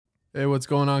Hey, what's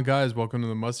going on, guys? Welcome to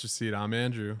the Mustard Seed. I'm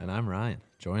Andrew. And I'm Ryan.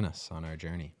 Join us on our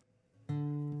journey.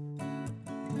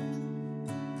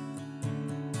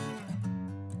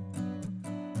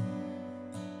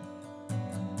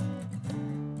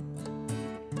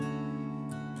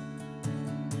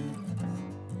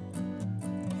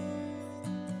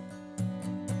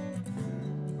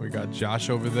 We got Josh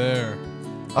over there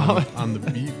Oh, on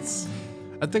the beats.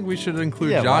 I think we should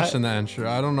include Yeah, Josh why- in the intro.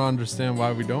 I don't understand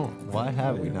why we don't. why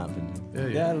have we not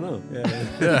been? Yeah, I don't know. Yeah.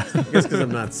 Yeah. I guess because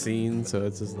I'm not seen, so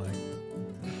it's just like,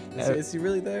 is he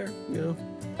really there? You know?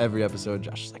 Every episode,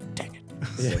 Josh is like, dang it.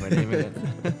 Say my name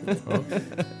again. Well,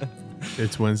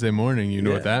 it's Wednesday morning. You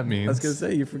know what Yeah, that means. I was gonna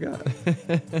say you forgot.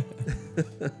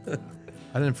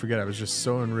 I didn't forget. I was just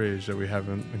so enraged that we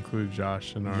haven't included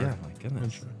Josh in our Yeah, my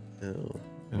goodness. intro. Oh,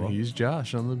 And Well- he's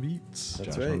Josh on the beats.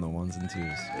 That's Josh right. on the ones and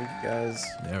twos. thank you guys.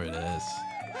 There it is.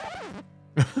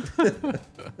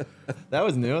 That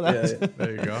was new. That was, Yeah,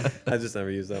 There you go. I just never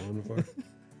used that one before.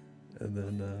 And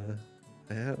then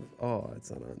I have. Oh, it's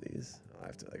not on these. I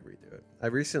have to like redo it. I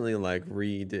recently like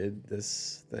redid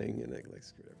this thing and it like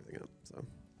screwed everything up. So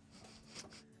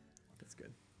that's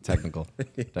good.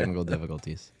 technical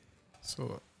difficulties.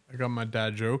 So I got my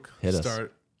dad joke. Hit us.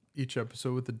 Start each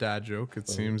episode with a dad joke. It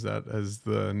seems that as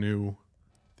the new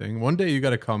thing. One day you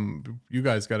got to come. You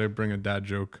guys got to bring a dad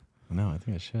joke. No, I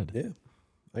think I should. Yeah,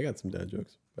 I got some dad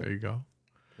jokes. There you go.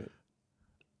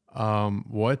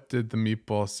 What did the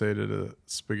meatball say to the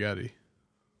spaghetti?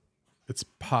 It's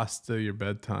pasta your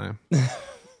bedtime.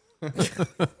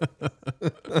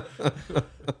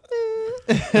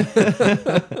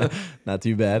 Not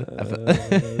too bad.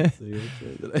 Let's see, which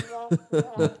one did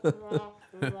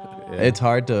I- It's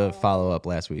hard to follow up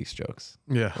last week's jokes.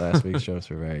 Yeah. Last week's jokes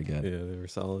were very good. Yeah, they were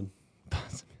solid.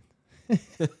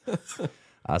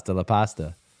 Hasta la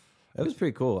pasta. That was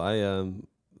pretty cool. I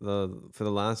for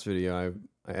the last video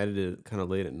I edited it kind of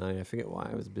late at night. I forget why.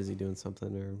 I was busy doing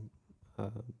something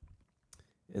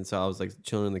and so I was like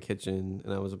chilling in the kitchen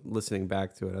and I was listening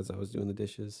back to it as I was doing the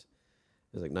dishes.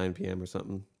 It was like 9 p.m. or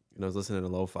something, and I was listening to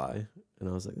lo-fi and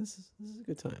I was like, this is a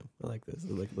good time. I like this.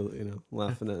 I like, you know,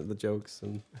 laughing at the jokes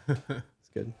and it's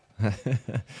good.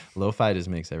 Lo-fi just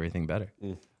makes everything better.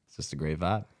 Mm. It's just a great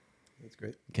vibe. That's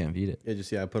great. Can't beat it. Yeah,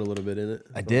 just I put a little bit in it.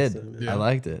 I did. Yeah. I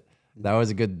liked it. That was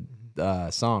a good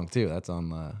song too. That's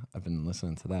on the. I've been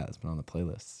listening to that. It's been on the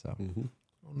playlist. So Mm-hmm.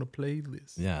 On the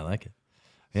playlist. yeah, I like it.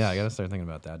 Yeah, I gotta start thinking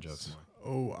about dad jokes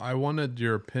more. Oh, I wanted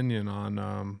your opinion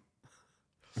on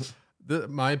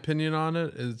my opinion on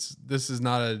it is this is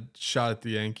not a shot at the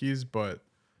Yankees, but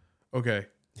okay.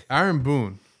 Aaron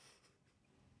Boone.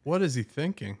 What is he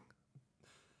thinking?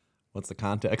 What's the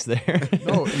context there?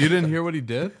 No, you didn't hear what he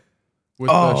did? With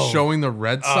Oh. showing the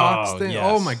Red Sox Oh, thing? yes.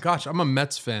 Oh my gosh, I'm a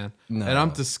Mets fan. No. And I'm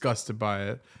disgusted by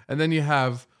it. And then you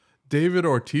have David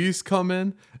Ortiz come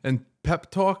in and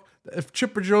pep talk. If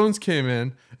Chipper Jones came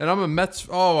in and I'm a Mets,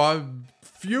 I'm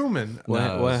fuming. What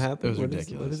it was happened? It was What is-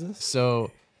 ridiculous. what is this? So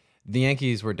the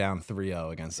Yankees were down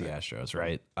 3-0 against the Astros,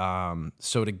 right?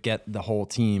 So to get the whole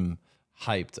team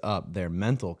hyped up, their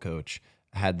mental coach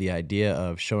had the idea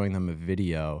of showing them a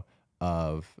video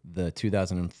of the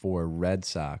 2004 Red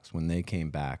Sox when they came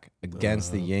back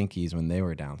against the Yankees when they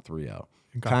were down 3-0.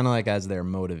 Kind of like as their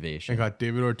motivation. I got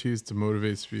David Ortiz to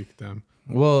motivate speak them.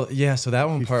 Well, yeah, so that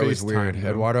one He part was weird. FaceTimed him.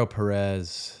 Eduardo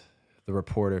Perez, the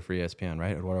reporter for ESPN,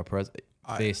 right? Eduardo Perez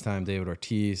FaceTime David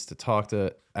Ortiz to talk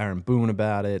to Aaron Boone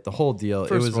about it. The whole deal.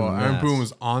 First it was of all, a Aaron mess. Boone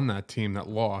was on that team that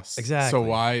lost. Exactly. So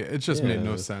why? It just made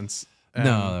no Yeah. sense. No, And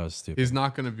that was stupid. He's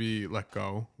not going to be let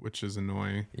go, which is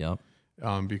annoying Yep.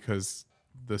 because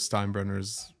the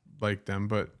Steinbrenners like them.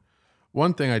 But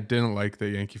one thing I didn't like that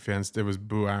Yankee fans did was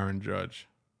boo Aaron Judge.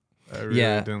 I really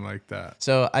Yeah. didn't like that.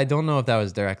 So I don't know if that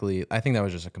was directly. I think that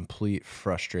was just a complete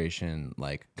frustration.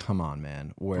 Like, come on,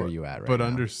 man, where are you at right But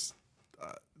now?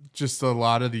 just a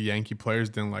lot of the Yankee players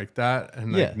didn't like that,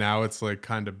 and like Yeah. now it's like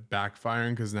kind of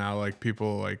backfiring because now like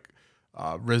people like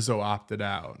Rizzo opted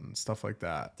out and stuff like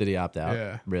that. Did he opt out?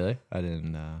 Yeah. Really? I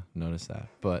didn't notice that.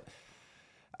 But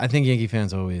I think Yankee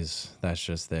fans always. That's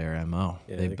just their mo.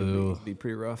 Yeah, they can boo. be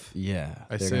pretty rough. Yeah.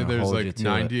 I they're say gonna there's hold you like to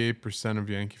it. 98% of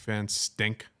Yankee fans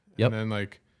stink. Yep. And then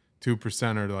like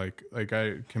 2% are like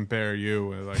I compare you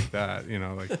with like that, you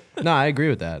know, like No, I agree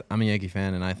with that. I'm a Yankee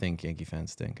fan, and I think Yankee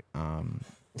fans stink.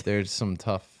 There's some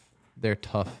tough. They're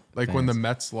tough. like when the fans.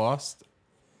 Mets lost,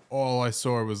 all I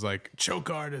saw was like choke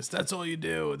artist. That's all you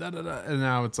do. Da, da, da. And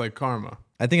now it's like karma.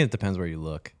 I think it depends where you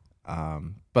look.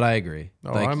 But I agree.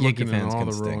 Oh, like I'm Yankee looking in fans all can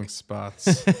the stink. wrong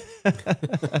spots.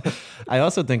 I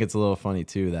also think it's a little funny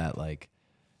too that like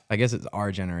I guess it's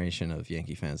our generation of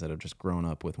Yankee fans that have just grown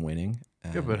up with winning.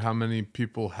 Yeah, but how many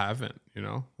people haven't? You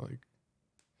know, like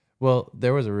well,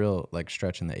 there was a real like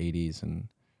stretch in the 80s and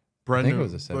Brendan. I think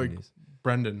it was the 70s. Like,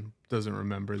 Brendan doesn't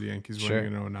remember the Yankees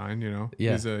winning in 09, you know?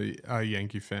 Yeah. He's a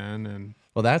Yankee fan. And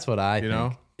Well, that's what I You think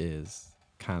know? is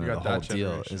kind You of the got whole that deal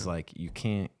generation. is like you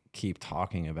can't keep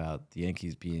talking about the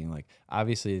Yankees being like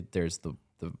obviously there's the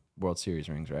World Series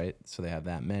rings, right? So they have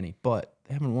that many, but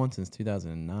they haven't won since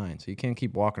 2009. So you can't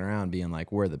keep walking around being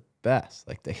like we're the best.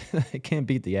 Like they can't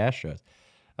beat the Astros.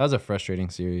 That was a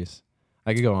frustrating series.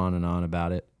 I could go on and on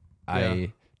about it. Yeah.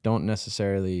 I don't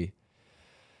necessarily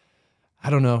I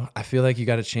don't know. I feel like you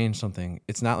got to change something.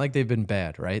 It's not like they've been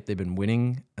bad, right? They've been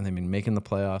winning and they've been making the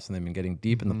playoffs and they've been getting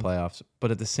deep in the playoffs.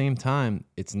 But at the same time,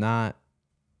 it's not.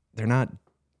 They're not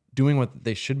doing what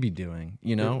they should be doing.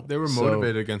 You know, they were So-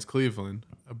 motivated against Cleveland,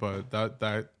 but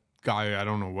that guy, I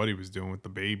don't know what he was doing with the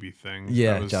baby thing.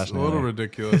 Yeah, that was Josh a little Naylor.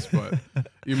 ridiculous, but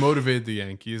you motivated the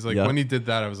Yankees. Like Yep. when he did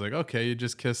that, I was like, okay, you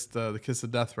just kissed the kiss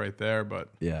of death right there. But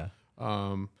Yeah,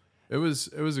 it was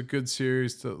a good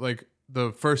series to like.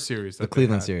 The first series, the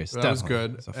Cleveland series. that was definitely.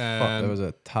 good. It was a, And that was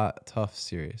a tough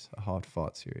series, a hard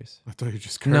fought series. I thought you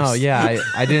just cursed. No, yeah,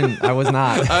 I didn't. I was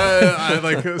not. I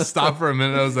like stopped for a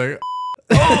minute. I was like,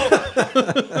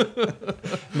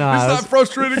 No, "He's I not was,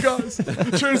 frustrated, guys.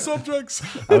 Change subjects."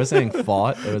 I was saying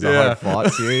fought. It was a Yeah. hard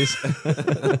fought series.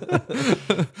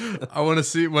 I want to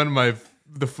see when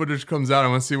the footage comes out. I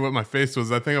want to see what my face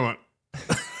was. I think I went.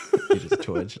 You just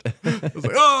twitched. I was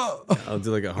like, "Oh!" I'll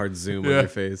do like a hard zoom Yeah. on your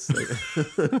face. Like,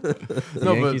 The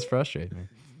No, but- Yankees frustrate me.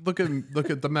 Look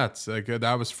at the Mets. Like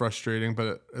that was frustrating,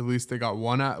 but at least they got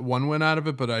one win out of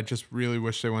it. But I just really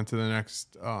wish they went to the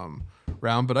next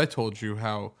round. But I told you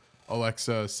how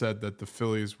Alexa said that the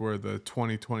Phillies were the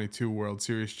 2022 World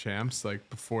Series champs, like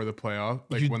before the playoff,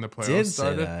 like You when the playoffs did say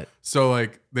started. that. So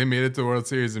like they made it to the World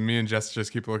Series, and me and Jess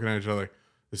just keep looking at each other like,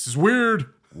 this is weird.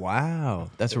 Wow,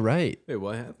 that's right. wait,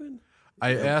 what happened?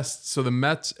 I asked, so the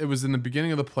Mets, it was in the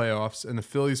beginning of the playoffs, and the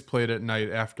Phillies played at night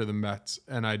after the Mets,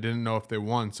 and I didn't know if they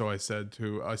won. So I said,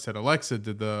 Alexa,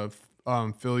 did the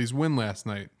Phillies win last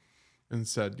night? And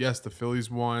said, yes, the Phillies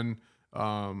won.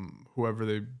 Whoever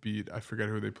they beat, I forget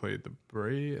who they played.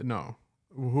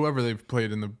 Whoever they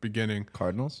played in the beginning,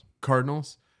 Cardinals.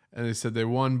 Cardinals. And they said they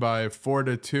won by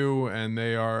 4-2, and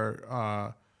they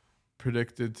are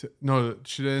predicted to, no,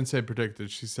 she didn't say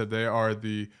predicted. She said they are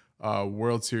the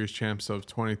World Series champs of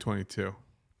 2022.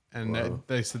 And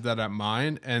they said that at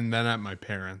mine and then at my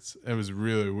parents. It was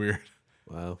really weird.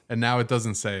 Wow, And now it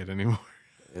doesn't say it anymore.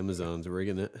 Amazon's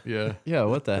rigging it. Yeah. Yeah,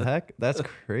 what the heck? That's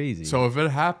crazy. So if it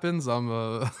happens, I'm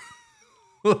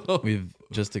We've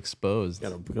just exposed.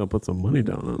 Gotta put some money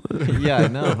down on that. Yeah, I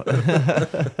know.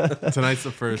 tonight's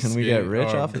the first Can we game. get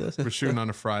rich off of this? We're shooting on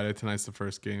a Friday. Tonight's the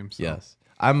first game. So Yes,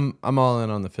 I'm all in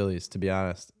on the Phillies, to be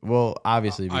honest. Well,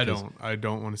 obviously, because, I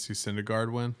don't want to see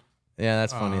Syndergaard win. Yeah,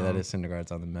 that's funny. That is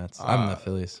Syndergaard's on the Mets. I'm the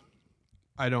Phillies.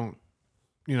 I don't,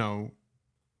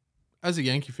 as a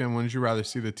Yankee fan, wouldn't you rather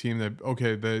see the team that,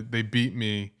 okay, they beat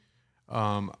me,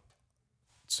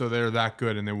 so they're that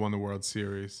good and they won the World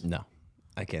Series? No,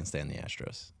 I can't stand the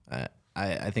Astros.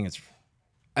 I think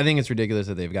it's ridiculous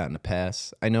that they've gotten a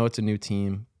pass. I know it's a new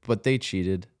team, but they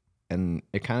cheated, and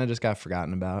it kind of just got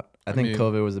forgotten about. I think mean-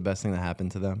 COVID was the best thing that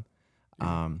happened to them.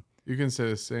 You can say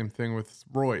the same thing with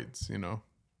roids,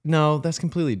 No, that's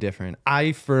completely different.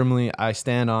 I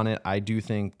stand on it. I do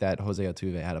think that Jose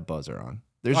Altuve had a buzzer on.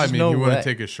 There's I just mean, no he way. wouldn't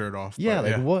take his shirt off. Yeah,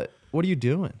 but like what are you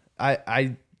doing?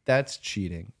 I that's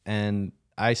cheating. And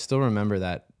I still remember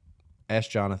that. Ask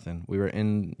Jonathan. We were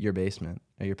in your basement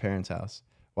at your parents' house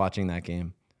watching that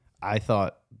game. I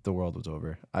thought the world was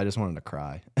over. I just wanted to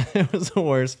cry. It was the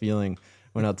worst feeling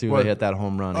when Altuve What? hit that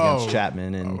home run against Oh.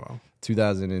 Chapman in wow.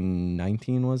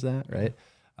 2019, was that, right?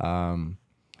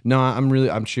 No,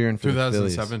 I'm cheering for the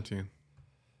Phillies. 2017.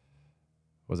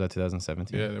 Was that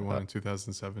 2017? Yeah, they won in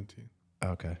 2017.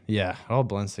 Okay. Yeah, it all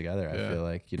blends together. I Yeah. feel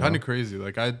like Kind of crazy.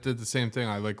 Like I did the same thing.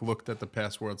 I looked at the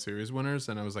past World Series winners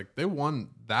and I was like, they won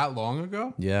that long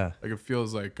ago? Yeah. Like it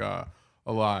feels like a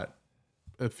lot.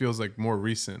 It feels like more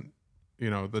recent.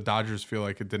 The Dodgers feel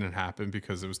like it didn't happen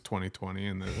because it was 2020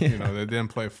 and they didn't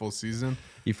play a full season.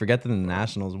 You forget that the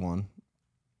Nationals won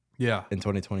Yeah. in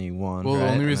 2021. Well, right? the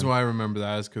only And reason then- why I remember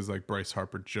that is because Bryce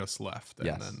Harper just left. And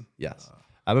Yes. then Yes.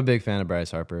 I'm a big fan of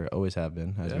Bryce Harper. Always have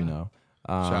been, as we Yeah. know.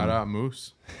 shout out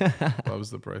Moose. Loves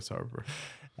the Bryce Harper.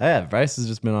 Yeah, Bryce has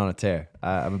just been on a tear.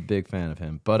 I'm a big fan of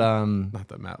him. But Not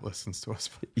that Matt listens to us,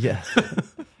 but yeah.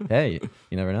 Hey,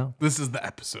 you never know. this is the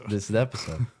episode. This is the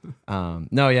episode.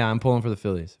 No, yeah, I'm pulling for the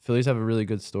Phillies. Phillies have a really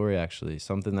good story, actually.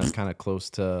 Something that's kind of close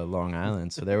to Long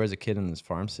Island. So there was a kid in this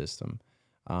farm system.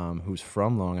 who's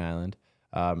from Long Island.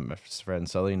 My friend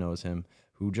Sully knows him,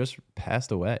 who just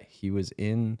passed away. He was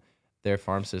in their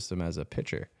farm system as a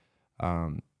pitcher,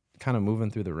 kind of moving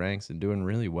through the ranks and doing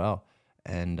really well.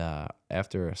 And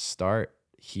after a start,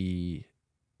 he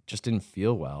just didn't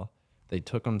feel well. They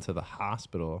took him to the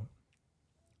hospital,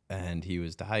 and he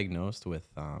was diagnosed with,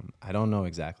 I don't know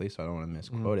exactly, so I don't want to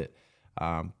misquote it.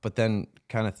 But then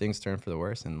kind of things turned for the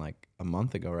worse. And like a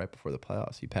month ago, right before the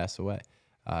playoffs, he passed away.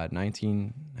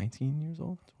 19 years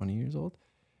old, 20 years old,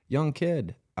 young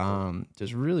kid.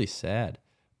 Just really sad.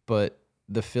 But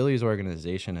the Phillies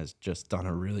organization has just done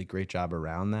a really great job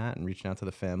around that and reaching out to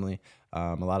the family.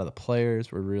 A lot of the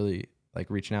players were really like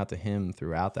reaching out to him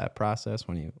throughout that process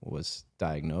when he was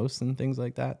diagnosed and things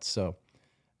like that. So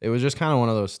it was just kind of one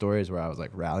of those stories where I was like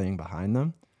rallying behind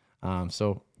them.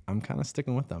 So I'm kind of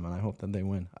sticking with them, and I hope that they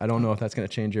win. I don't know if that's going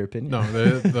to change your opinion.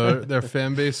 No, their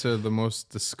fan base are the most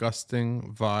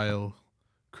disgusting, vile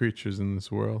creatures in this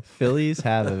world. Phillies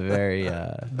have a very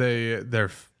They're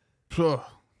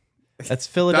that's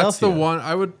Philadelphia. That's the one.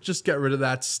 I would just get rid of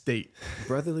that state.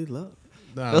 Brotherly love.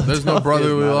 No, there's no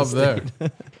brotherly not a love there.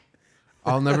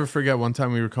 I'll never forget one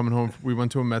time we were coming home. We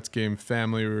went to a Mets game,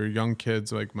 family. We were young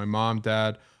kids, like my mom,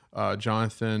 dad,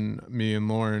 Jonathan, me, and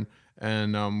Lauren.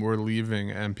 And we're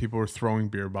leaving, and people were throwing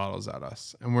beer bottles at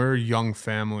us. And we're a young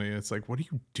family. It's like, what are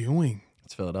you doing?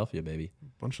 It's Philadelphia, baby.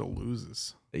 Bunch of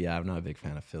losers. Yeah, I'm not a big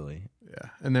fan of Philly. Yeah,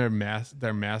 and their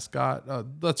mascot.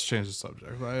 Let's change the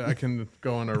subject. I can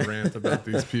go on a rant about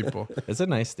these people. It's a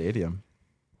nice stadium.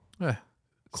 Yeah,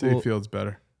 Cool. Citi Field's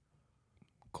better.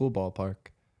 Cool ballpark.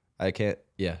 I can't.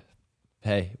 Yeah.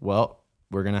 Hey, well,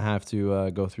 we're gonna have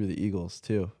to go through the Eagles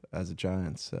too as a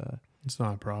Giants It's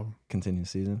not a problem. continue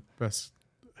season. Best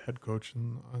head coach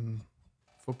in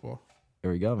football.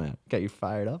 Here we go, man. Got you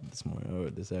fired up this morning or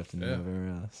this afternoon Yeah.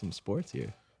 over some sports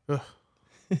here. Ugh.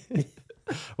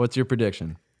 What's your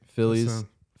prediction? Phillies Listen.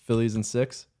 Phillies in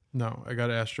 6? No, I got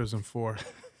Astros in 4.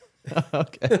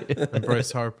 Okay. And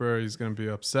Bryce Harper, he's going to be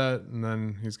upset, and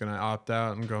then he's going to opt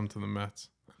out and go into the Mets.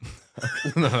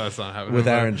 No, that's not happening. With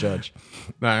But- Aaron Judge.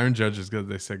 No, Aaron Judge is good.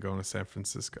 They said going to San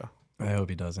Francisco. I hope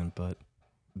he doesn't, but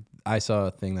I saw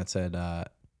a thing that said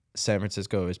San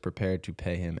Francisco is prepared to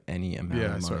pay him any amount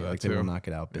Yeah, I of saw money. that Like they will too. not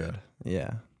get outbid.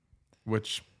 Yeah.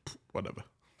 Which, whatever.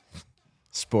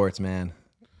 Sports, man.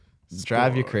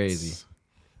 Drive you Sports. crazy.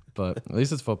 But at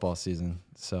least it's football season.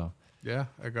 So Yeah,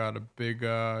 I got a big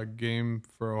game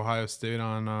for Ohio State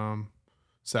on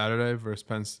Saturday versus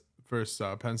Penn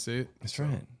State. that's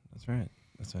right. That's right.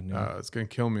 That's what I knew. It's gonna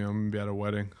kill me. I'm gonna be at a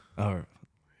wedding. Oh,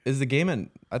 is the game at?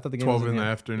 I thought the game 12 was in the the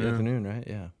afternoon. afternoon, right?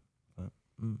 Yeah.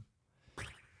 But,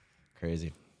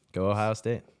 crazy. Go Ohio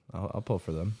State. I'll pull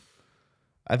for them.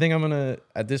 I think I'm gonna.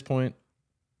 At this point,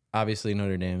 obviously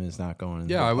Notre Dame is not going.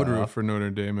 Yeah, I would root root for Notre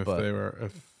Dame if but-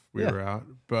 we Yeah. were out.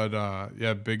 But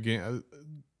yeah, big game.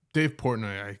 Dave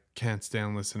Portnoy, I can't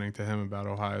stand listening to him about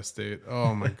Ohio State.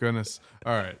 Oh my goodness!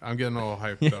 All right, I'm getting all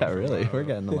hyped up. Yeah, really. We're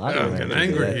getting a lot. Yeah, of I'm getting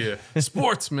energy angry today. here.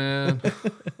 Sports, man.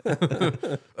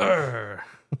 Arr.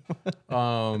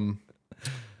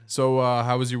 So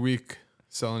how was your week?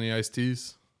 Selling the iced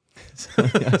teas?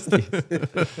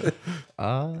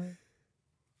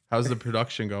 How's the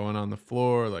production going on the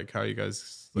floor? Like, how you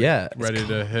guys ready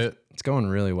to hit? It's going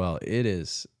really well. It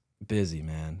is busy,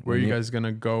 man. Where are you guys going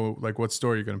to go? Like, what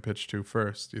store are you going to pitch to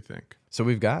first, do you think? So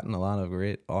we've gotten a lot of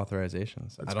great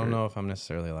authorizations. That's I don't great. know if I'm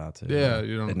necessarily allowed to Yeah,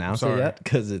 you don't announce it sorry. yet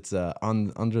because it's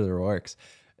under the works.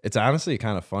 It's honestly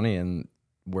kind of funny, and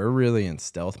we're really in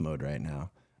stealth mode right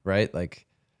now, right? Like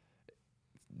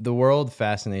the world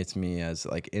fascinates me as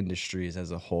like industries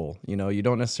as a whole. You know, you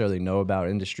don't necessarily know about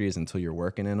industries until you're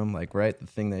working in them. Like, right, the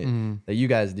thing that you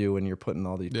guys do when you're putting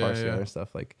all these parts together and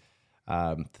stuff. Like,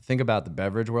 to think about the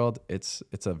beverage world, it's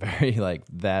a very like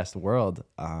vast world,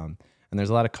 and there's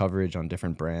a lot of coverage on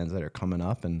different brands that are coming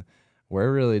up, and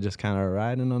we're really just kind of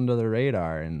riding under the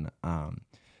radar and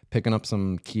picking up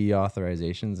some key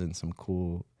authorizations in some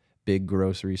cool big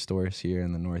grocery stores here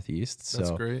in the Northeast. That's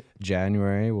so great.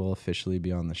 January will officially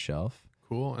be on the shelf.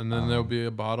 Cool. And then there'll be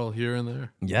a bottle here and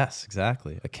there. Yes,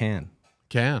 exactly, a can.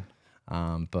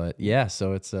 But yeah,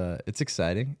 so it's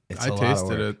exciting. It's I a lot of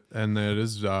tasted work. it, and it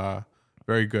is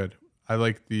very good. I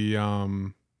like the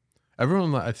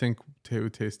everyone I think who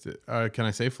tasted. Can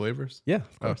I say flavors? Yeah,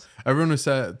 of course. Everyone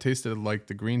who tasted like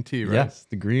the green tea, right? Yes,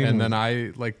 the green. And then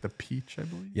I like the peach, I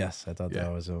believe. yes, I thought Yeah.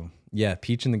 that was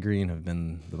peach and the green have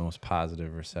been the most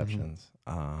positive receptions.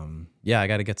 I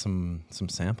got to get some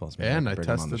samples, man. And I Bring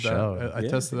 'em on tested the show. that. I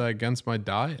tested that against my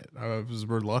diet. I was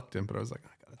reluctant, but I was like,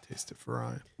 I gotta Taste it for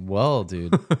Ryan. Well,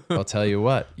 dude, I'll tell you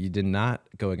what. You did not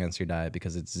go against your diet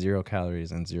because it's 0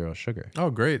 calories and 0 sugar. Oh,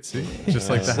 great. See? Just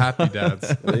like the happy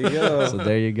dads. There you go. So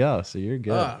there you go. So you're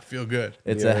good. Ah, feel good.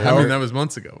 It's Yeah. a I hell. mean, that was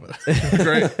months ago, but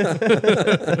great.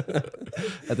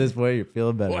 At this point, you're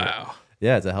feeling better. Wow.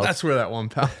 Yeah, it's a health. That's where that 1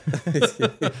 pound.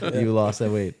 You lost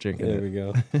that weight drinking There it. we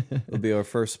go. It'll be our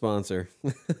first sponsor.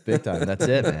 Big time. That's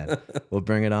it, man. We'll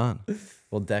bring it on.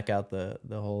 We'll deck out the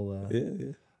whole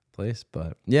Yeah. place.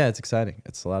 But yeah, it's exciting.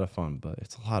 It's a lot of fun, but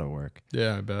it's a lot of work.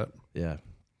 Yeah, I bet. Yeah.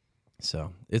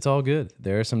 So it's all good.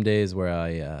 There are some days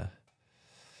where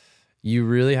you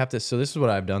really have to. So this is what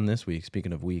I've done this week.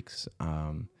 Speaking of weeks,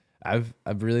 I've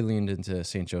really leaned into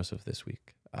St. Joseph this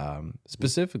week,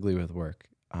 specifically with work,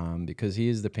 because he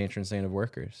is the patron saint of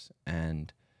workers,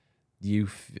 and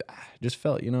just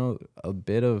felt, a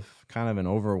bit of kind of an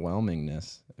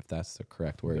overwhelmingness, if that's the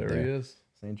correct word. There he is.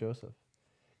 St. Joseph.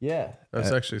 Yeah. That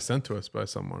was actually sent to us by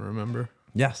someone, remember?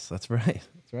 Yes, that's right.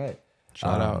 That's right.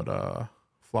 Shout out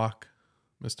Flock,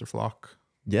 Mr. Flock.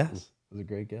 Yes, it was a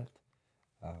great gift.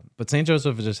 But St.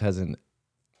 Joseph just has an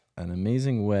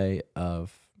amazing way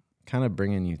of kind of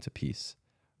bringing you to peace.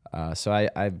 So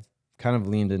I've kind of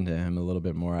leaned into him a little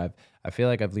bit more. I feel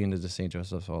like I've leaned into St.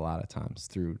 Joseph a lot of times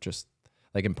through just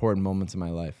like important moments in my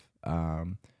life.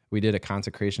 We did a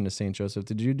consecration to St. Joseph.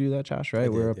 Did you do that, Josh? Right,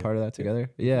 we were a part of that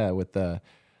together. Yeah, with the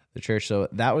church. So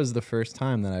that was the first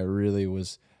time that I really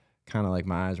was kind of like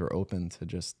my eyes were open to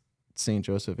just St.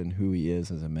 Joseph and who he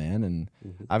is as a man. And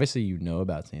obviously you know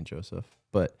about St. Joseph,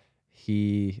 but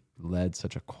he led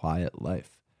such a quiet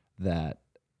life that,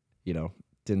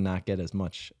 did not get as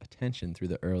much attention through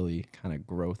the early kind of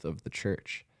growth of the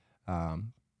church.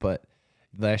 But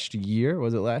last year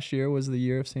was the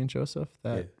year of St. Joseph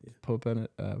that Pope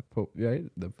Benedict, Pope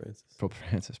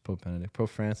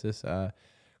Francis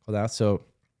called out. So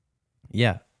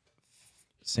yeah,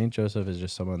 St. Joseph is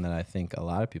just someone that I think a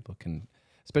lot of people can,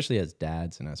 especially as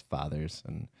dads and as fathers,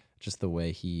 and just the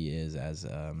way he is as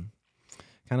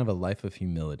kind of a life of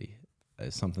humility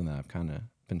is something that I've kind of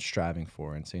been striving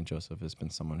for. And St. Joseph has been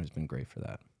someone who's been great for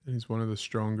that. He's one of the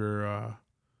stronger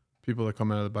people that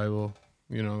come out of the Bible,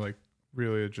 like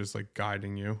really just like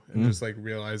guiding you and just like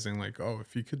realizing like, oh,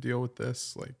 if he could deal with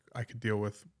this, like I could deal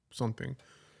with something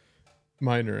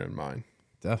minor in mine.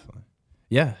 Definitely.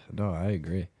 Yeah, no, I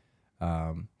agree.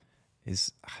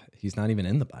 He's not even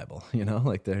in the Bible,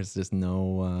 like there's just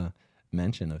no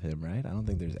mention of him, right? I don't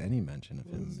think there's any mention of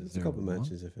him. There's a couple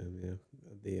mentions of him,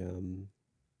 yeah.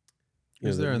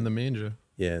 He's there in the manger.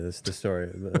 Yeah, the story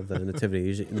of the nativity,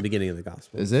 usually in the beginning of the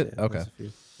gospel. Is it? Yeah, Okay.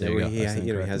 There you go. He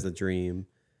has the dream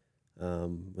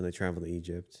when they travel to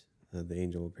Egypt. The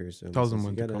angel appears to him. Tells and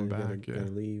him says, when to come "You back.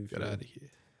 gotta leave. Get out of here.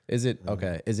 Is it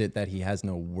okay? Is it that he has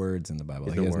no words in the Bible?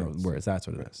 He He has has no no words. words. That's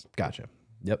what it Right. is. Gotcha.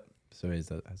 Yep. So he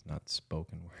has not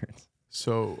spoken words.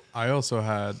 So I also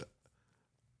had a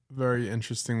very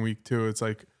interesting week too. It's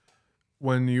like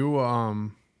when you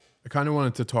I kind of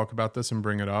wanted to talk about this and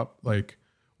bring it up. Like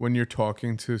when you're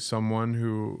talking to someone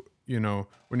who,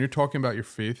 when you're talking about your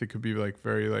faith, it could be like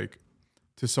very like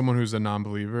to someone who's a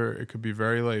non-believer, it could be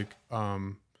very like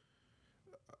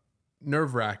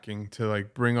nerve-wracking to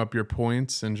like bring up your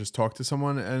points and just talk to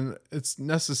someone. And it's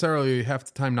necessarily half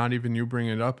the time not even you bring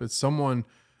it up. It's someone,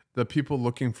 the people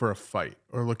looking for a fight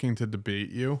or looking to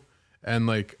debate you. And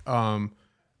like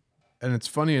and it's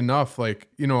funny enough, like,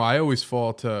 I always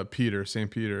fall to St.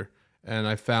 Peter, and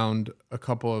I found a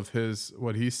couple of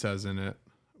what he says in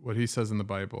the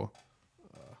Bible.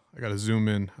 I got to zoom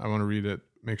in. I want to read it,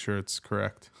 make sure it's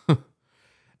correct.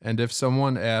 And if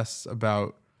someone asks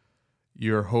about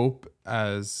your hope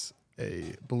as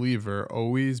a believer,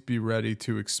 always be ready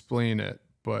to explain it,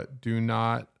 but do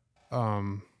not,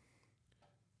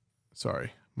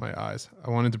 sorry, my eyes.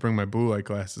 I wanted to bring my blue light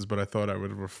glasses, but I thought I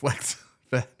would reflect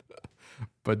that.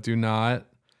 But do not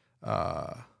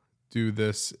do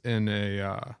this in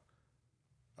an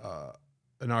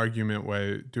argument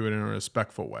way. Do it in a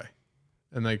respectful way.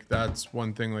 And like that's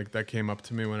one thing like that came up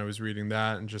to me when I was reading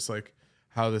that, and just like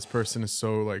how this person is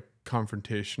so like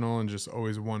confrontational and just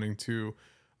always wanting to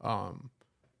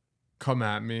come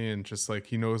at me, and just like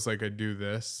he knows like I do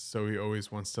this, so he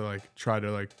always wants to like try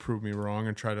to like prove me wrong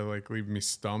and try to like leave me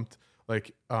stumped.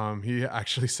 Like he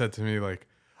actually said to me like,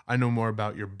 I know more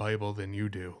about your Bible than you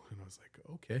do. And I was like,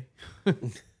 okay.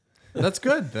 That's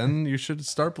good. Then you should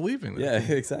start believing that. Yeah,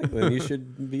 exactly. And you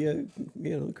should be a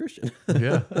Christian.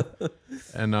 Yeah.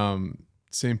 And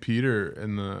St.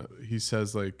 Peter he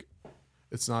says like,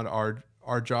 it's not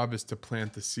our job is to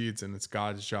plant the seeds, and it's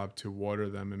God's job to water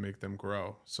them and make them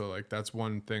grow. So like that's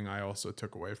one thing I also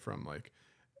took away from like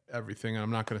everything.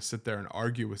 I'm not going to sit there and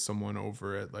argue with someone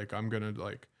over it. Like I'm going to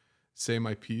like say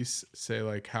my piece, say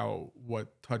like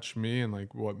what touched me and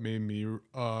like what made me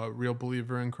a real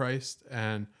believer in Christ,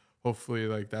 and hopefully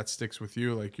like that sticks with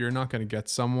you. Like you're not going to get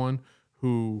someone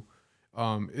who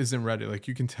isn't ready. Like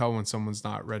you can tell when someone's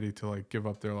not ready to like give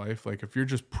up their life. Like if you're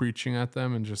just preaching at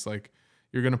them and just like,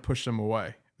 you're going to push them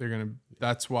away.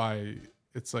 That's why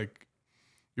it's like,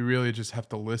 you really just have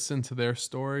to listen to their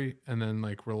story and then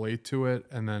like relate to it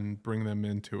and then bring them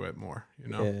into it more, you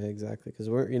know? Yeah, exactly. Because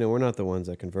we're not the ones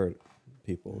that convert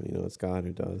people. It's God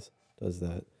who does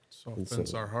that.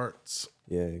 Softens our hearts.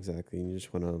 Yeah, exactly. And you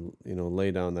just want to,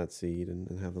 lay down that seed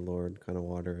and have the Lord kind of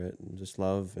water it and just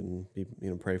love and be,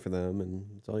 pray for them. And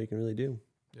that's all you can really do.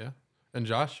 Yeah. And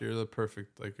Josh, you're the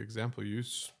perfect like example. You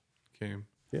came.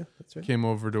 Yeah, that's right. Came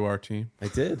over to our team. I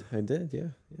did. Yeah.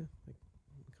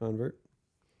 Convert.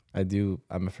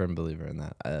 I'm a firm believer in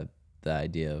that. The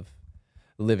idea of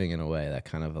living in a way that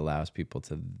kind of allows people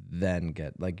to then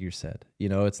get, like you said,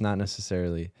 it's not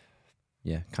necessarily,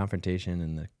 confrontation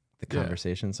and the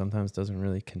conversation sometimes doesn't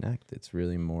really connect. It's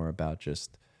really more about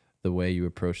just the way you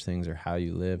approach things or how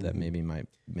you live that maybe might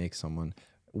make someone,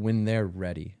 when they're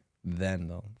ready, then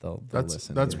they'll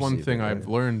listen. That's one thing I've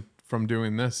learned from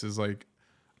doing this is like,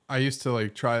 I used to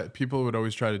like people would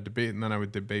always try to debate and then I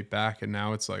would debate back. And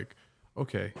now it's like,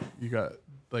 okay, you got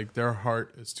like their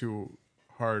heart is too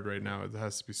hard right now. It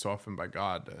has to be softened by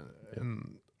God.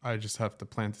 And I just have to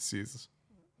plant the seeds.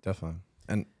 Definitely.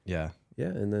 And yeah.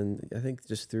 And then I think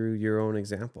just through your own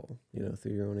example,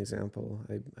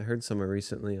 I heard someone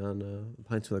recently on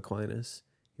Pints with Aquinas.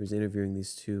 He was interviewing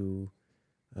these two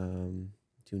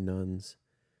nuns,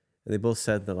 and they both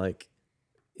said that like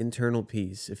internal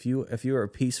peace. If you are a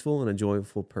peaceful and a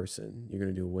joyful person, you're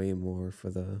going to do way more for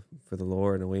the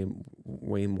Lord and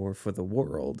way more for the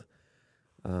world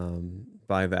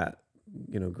by that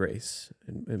grace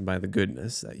and by the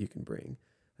goodness that you can bring,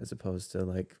 as opposed to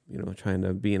like trying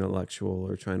to be intellectual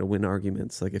or trying to win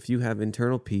arguments. Like if you have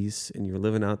internal peace and you're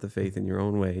living out the faith in your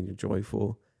own way and you're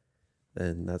joyful,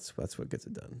 then that's what gets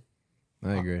it done.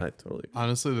 I agree. I totally agree.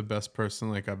 Honestly, the best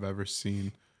person like I've ever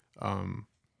seen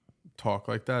talk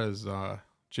like that is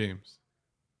James.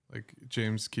 Like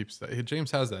James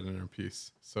James has that inner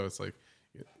peace. So it's like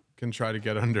you can try to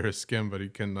get under his skin, but he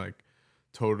can like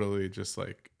totally just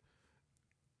like,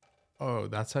 oh,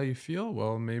 that's how you feel?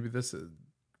 Well, maybe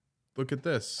look at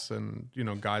this and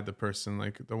guide the person.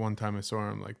 Like the one time I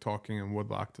saw him like talking in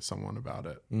Woodlock to someone about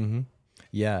it. Mm-hmm.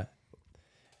 Yeah.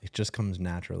 It just comes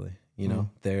naturally,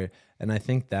 there. And I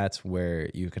think that's where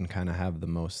you can kind of have the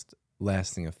most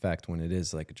lasting effect when it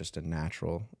is like just a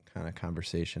natural kind of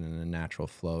conversation and a natural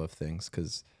flow of things.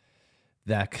 Cause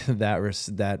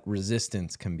that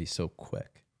resistance can be so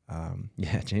quick.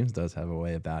 James does have a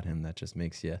way about him that just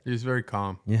makes you. He's very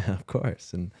calm. Yeah, of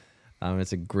course. And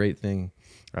it's a great thing.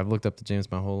 I've looked up to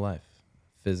James my whole life,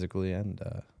 physically and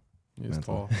he's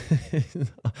tall.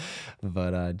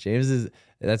 But James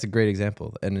that's a great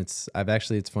example. And it's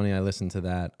funny. I listened to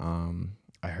that.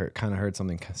 I heard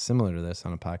something similar to this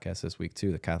on a podcast this week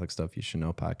too, the Catholic Stuff You Should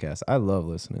Know podcast. I love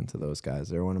listening to those guys.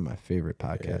 They're one of my favorite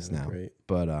podcasts now. Great.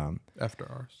 But After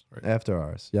Ours, right? After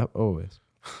Ours. Yep, always.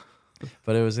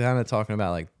 But it was kind of talking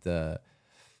about like the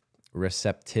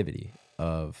receptivity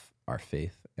of our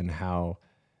faith and how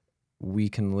we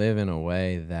can live in a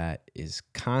way that is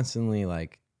constantly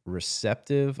like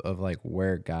receptive of like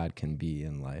where God can be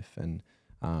in life. And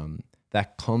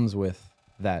that comes with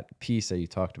that peace that you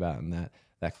talked about and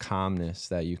that calmness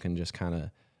that you can just kind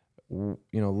of,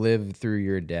 live through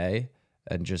your day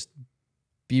and just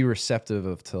be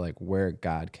receptive to like where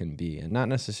God can be, and not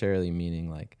necessarily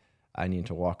meaning like I need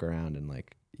to walk around and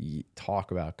like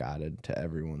talk about God to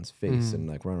everyone's face and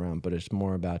like run around, but it's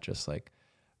more about just like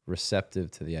receptive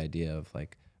to the idea of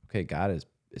like, okay, God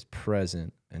is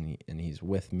present and he's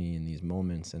with me in these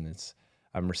moments, and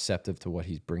I'm receptive to what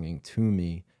he's bringing to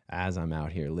me as I'm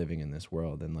out here living in this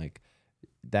world. And like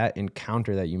that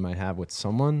encounter that you might have with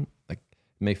someone like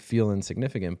may feel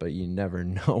insignificant, but you never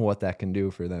know what that can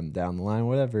do for them down the line,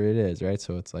 whatever it is, right?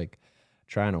 So it's like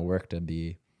trying to work to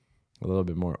be a little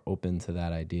bit more open to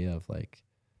that idea of like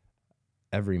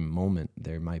every moment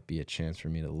there might be a chance for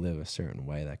me to live a certain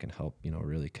way that can help,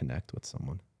 really connect with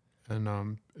someone. And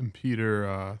in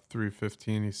Peter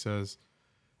 3:15, he says,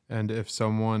 and if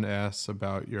someone asks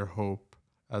about your hope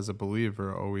as a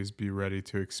believer, always be ready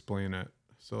to explain it.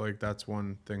 So like that's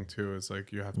one thing too, is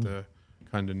like you have to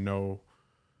kind of know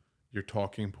your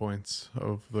talking points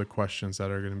of the questions that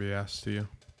are going to be asked to you.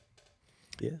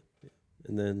 Yeah.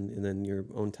 And then your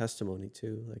own testimony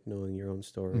too, like knowing your own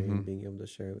story and being able to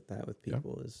share that with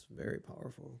people is very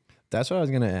powerful. That's what I was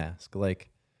going to ask. Like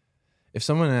if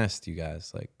someone asked you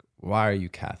guys, like, why are you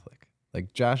Catholic?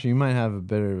 Like Josh, you might have a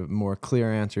better, more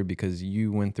clear answer because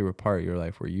you went through a part of your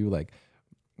life where you like,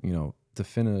 you know,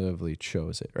 definitively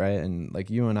chose it, right? And like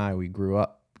you and I, we grew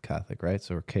up Catholic, right?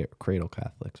 So we're cradle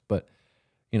Catholics. But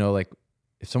you know, like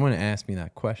if someone asked me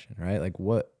that question, right? Like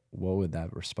what would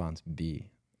that response be?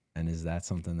 And is that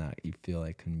something that you feel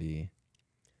like can be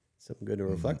something good to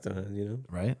reflect on, you know?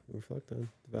 right? Reflect on,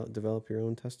 develop your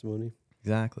own testimony.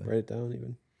 Exactly. Write it down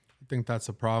even. I think that's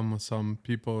a problem with some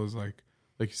people is like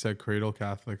you said, cradle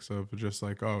Catholics of just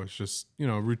like, oh, it's just, you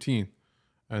know, routine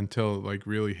until it like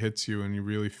really hits you and you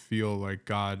really feel like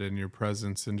God in your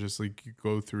presence and just like you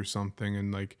go through something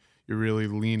and like you really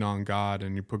lean on God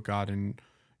and you put God in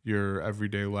your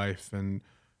everyday life and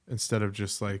instead of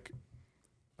just like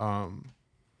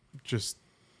just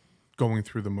going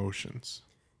through the motions.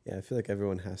 Yeah, I feel like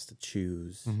everyone has to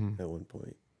choose at one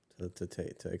point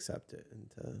to accept it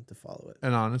and to follow it.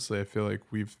 And honestly, I feel like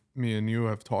me and you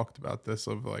have talked about this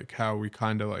of like how we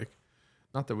kind of like,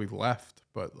 not that we left,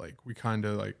 but like we kind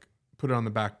of like put it on the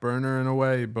back burner in a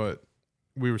way, but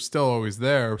we were still always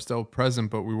there, still present,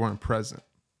 but we weren't present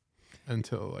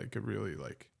until like it really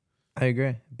like. I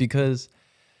agree because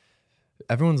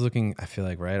everyone's looking, I feel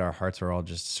like, right? Our hearts are all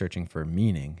just searching for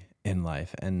meaning in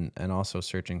life and also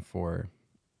searching for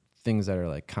things that are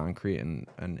like concrete and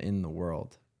in the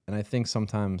world. And I think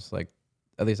sometimes, like,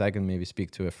 at least I can maybe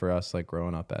speak to it for us, like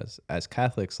growing up as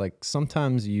Catholics, like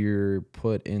sometimes you're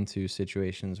put into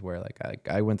situations where like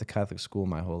I went to Catholic school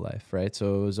my whole life, right?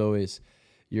 So it was always,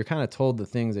 you're kind of told the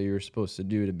things that you were supposed to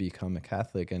do to become a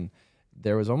Catholic. And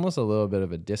there was almost a little bit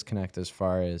of a disconnect as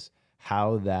far as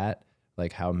how that,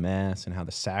 like how Mass and how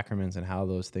the sacraments and how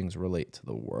those things relate to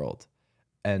the world.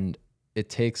 And it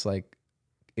takes like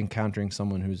encountering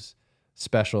someone who's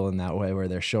special in that way where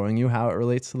they're showing you how it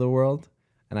relates to the world.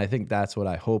 And I think that's what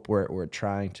I hope we're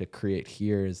trying to create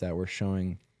here is that we're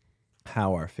showing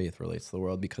how our faith relates to the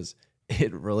world because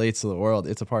it relates to the world.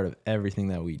 It's a part of everything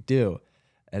that we do.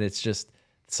 And it's just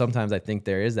sometimes I think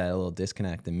there is that little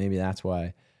disconnect. And maybe that's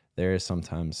why there is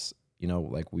sometimes, you know,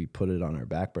 like we put it on our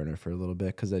back burner for a little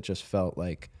bit because it just felt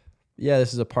like, yeah,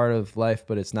 this is a part of life,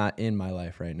 but it's not in my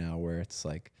life right now where it's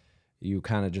like, you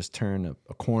kind of just turn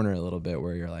a corner a little bit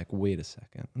where you're like, wait a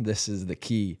second, this is the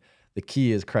key. The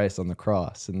key is Christ on the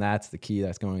cross. And that's the key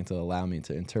that's going to allow me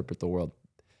to interpret the world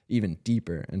even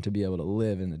deeper and to be able to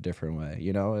live in a different way.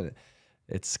 You know,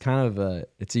 it's kind of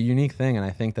it's a unique thing. And I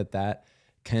think that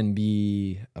can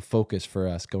be a focus for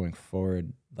us going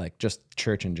forward, like just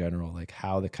church in general, like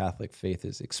how the Catholic faith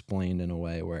is explained in a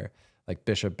way where like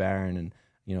Bishop Barron and,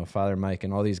 you know, Father Mike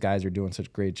and all these guys are doing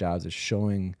such great jobs of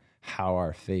showing how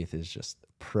our faith is just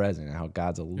present, how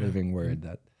God's a living word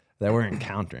that we're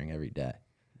encountering every day.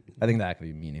 I think that could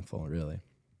be meaningful, really.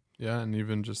 Yeah, and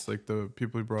even just like the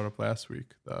people we brought up last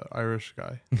week, the Irish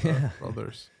guy,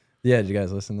 brothers. Yeah, did you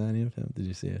guys listen to any of him? Did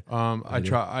you see it?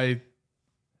 I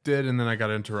did, and then I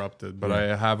got interrupted, but Yeah.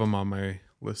 I have him on my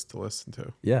list to listen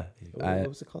to. Yeah. What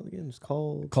was it called again? It's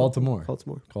called Call to More. Call to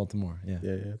More. Call to More, yeah.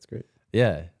 Yeah, that's great.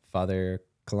 Yeah, Father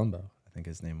Colombo, I think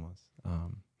his name was.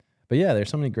 But yeah, there's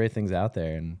so many great things out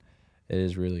there, and it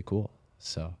is really cool.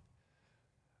 So,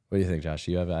 what do you think, Josh?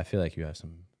 I feel like you have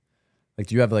some, like,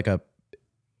 do you have like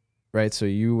right? So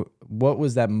what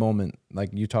was that moment?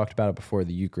 Like you talked about it before,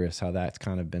 the Eucharist, how that's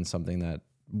kind of been something that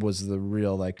was the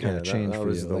real like kind of change that for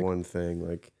was you. the Like, one thing.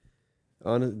 Like,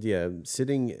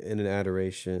 sitting in an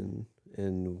adoration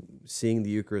and seeing the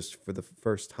Eucharist for the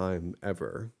first time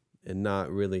ever, and not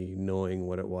really knowing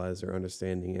what it was or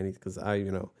understanding anything, because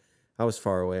I was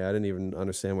far away. I didn't even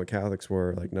understand what Catholics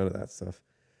were, like none of that stuff.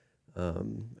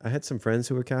 I had some friends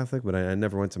who were Catholic, but I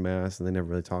never went to Mass, and they never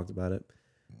really talked about it.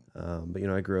 But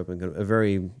I grew up in a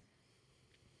very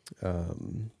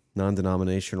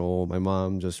non-denominational. My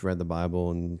mom just read the Bible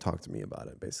and talked to me about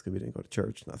it. Basically, we didn't go to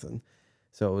church, nothing.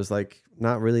 So it was like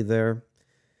not really there.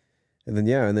 And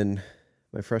then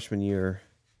my freshman year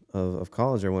of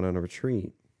college, I went on a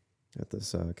retreat at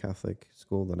this Catholic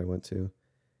school that I went to.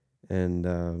 And,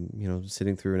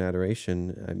 sitting through an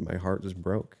adoration, my heart just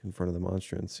broke in front of the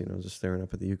monstrance, just staring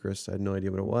up at the Eucharist. I had no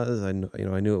idea what it was. I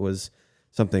knew it was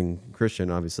something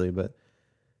Christian, obviously, but,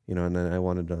 and then I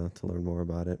wanted to learn more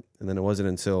about it. And then it wasn't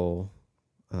until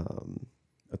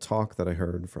a talk that I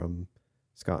heard from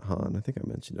Scott Hahn. I think I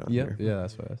mentioned it on here. Yeah,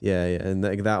 that's what I was. Yeah. And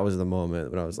that was the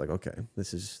moment when I was like, okay,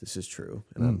 this is true.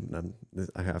 And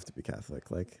I have to be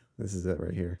Catholic. Like, this is it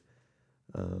right here.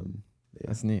 Yeah.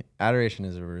 That's neat. Adoration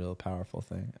is a real powerful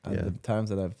thing. Yeah. The times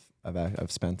that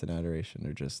I've spent in adoration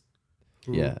are just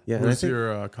Yeah. Who's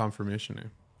your confirmation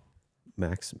name?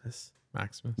 Maximus.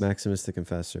 Maximus the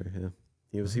Confessor.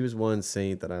 Yeah. He was one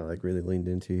saint that I like really leaned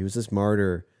into. He was this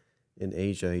martyr in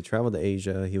Asia. He traveled to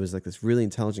Asia. He was like this really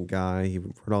intelligent guy. He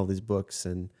wrote all these books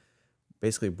and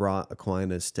basically brought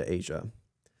Aquinas to Asia.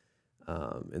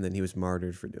 And then he was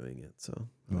martyred for doing it. So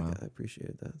Wow. I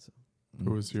appreciated that. So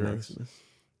Who was yours? Maximus.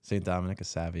 Saint Dominic of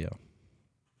Savio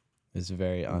is a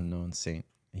very unknown saint.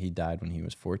 He died when he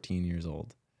was 14 years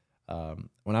old.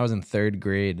 When I was in 3rd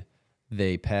grade,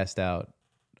 they passed out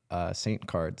saint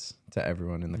cards to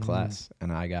everyone in the class,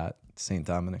 and I got Saint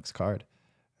Dominic's card.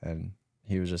 And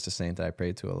he was just a saint that I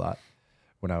prayed to a lot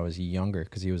when I was younger,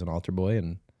 because he was an altar boy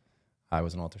and I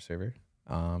was an altar server.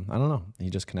 I don't know. He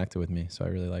just connected with me, so I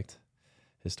really liked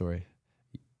his story.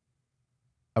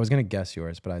 I was going to guess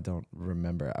yours, but I don't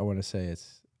remember. I want to say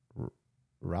it's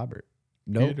Robert.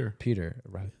 No, Peter.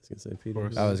 Right. I was gonna say Peter.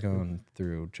 course. I was going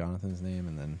through Jonathan's name,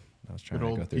 and then I was trying Good to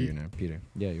old go through your Pete. name. Peter.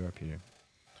 Yeah, you are Peter.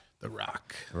 The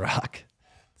Rock. Rock.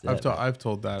 I've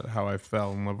told that how I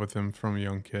fell in love with him from a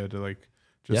young kid. Like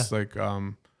just like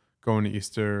going to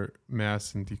Easter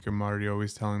Mass and Deacon Marty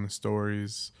always telling the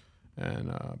stories and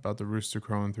about the rooster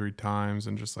crowing 3 times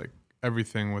and just like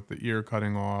everything with the ear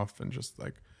cutting off and just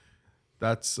like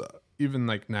that's even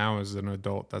like now as an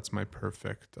adult, that's my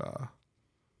perfect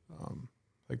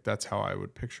like that's how I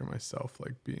would picture myself,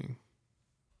 like being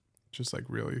just like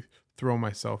really throw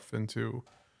myself into,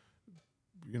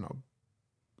 you know,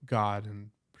 God and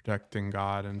protecting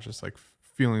God and just like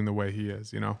feeling the way he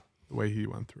is, you know, the way he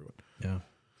went through it. Yeah.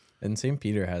 And St.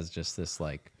 Peter has just this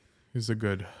like He's a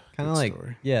good kind of like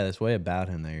story. this way about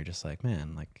him that you're just like,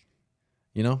 man, like,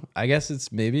 you know, I guess it's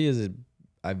maybe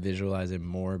I visualize it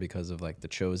more because of like The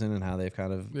Chosen and how they've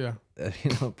kind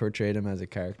of portrayed him as a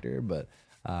character, but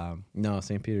no,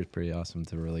 St. Peter's pretty awesome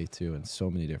to relate to in so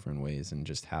many different ways, and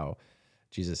just how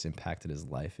Jesus impacted his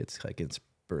life. It's like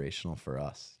inspirational for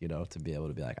us, you know, to be able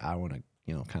to be like, I want to,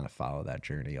 you know, kind of follow that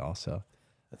journey also.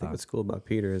 I think what's cool about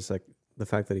Peter is like the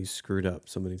fact that he's screwed up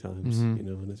so many times, you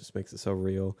know, and it just makes it so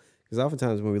real. Because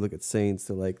oftentimes when we look at saints,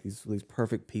 they're like these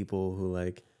perfect people who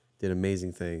like did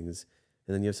amazing things,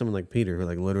 and then you have someone like Peter who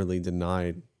like literally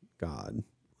denied God,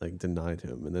 like denied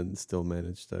him, and then still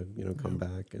managed to, you know, come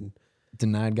back and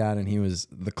Denied God, and he was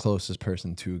the closest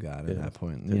person to God at that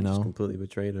point, you just know, completely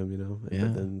betrayed him, you know, but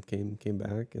then came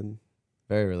back and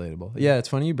very relatable. Yeah, it's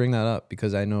funny you bring that up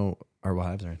because I know our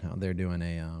wives right now, they're doing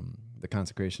the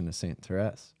consecration of Saint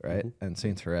Therese, right? And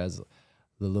Saint Therese,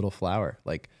 the little flower,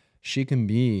 like she can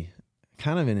be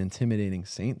kind of an intimidating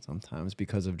saint sometimes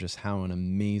because of just how an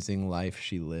amazing life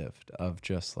she lived of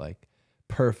just like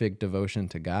perfect devotion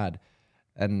to God.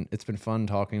 And it's been fun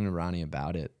talking to Ronnie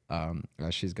about it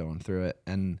as she's going through it.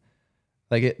 And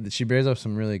like she bears up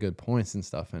some really good points and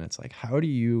stuff. And it's like, how do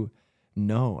you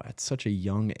know at such a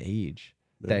young age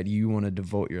that you want to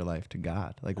devote your life to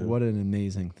God? Like, what an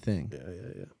amazing thing.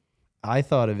 Yeah. I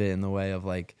thought of it in the way of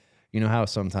like, you know how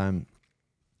sometimes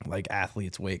like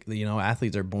athletes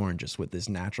athletes are born just with this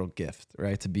natural gift,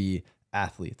 right? To be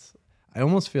athletes. I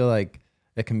almost feel like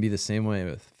it can be the same way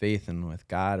with faith and with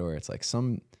God, where it's like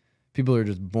some people are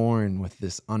just born with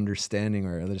this understanding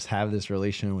or they just have this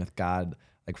relation with God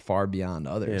like far beyond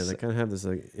others. Yeah, they kind of have this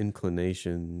like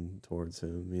inclination towards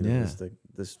him, you know, just like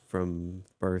this from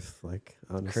birth, like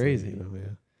honestly, crazy. You know,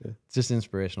 yeah. It's just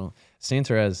inspirational. Saint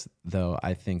Therese, though,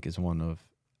 I think is one of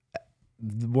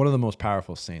the most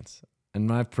powerful saints. And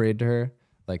when I've prayed to her,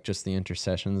 like just the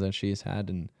intercessions that she's had,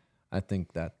 and I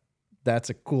think that's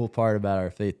a cool part about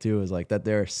our faith too, is like that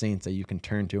there are saints that you can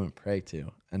turn to and pray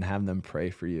to and have them pray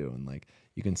for you, and like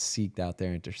you can seek out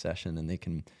their intercession and they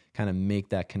can kind of make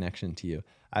that connection to you.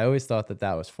 I always thought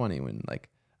that was funny when like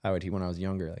when I was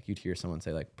younger, like you'd hear someone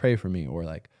say like, pray for me, or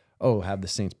like, oh, have the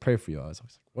saints pray for you. I was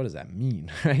like, what does that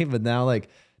mean? Right. But now like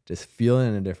just feeling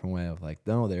in a different way of like,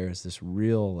 no, there's this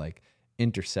real like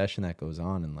intercession that goes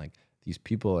on, and like these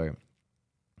people are,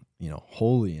 you know,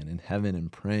 holy and in heaven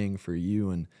and praying for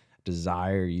you and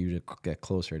desire you to get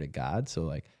closer to God. So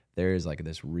like there is like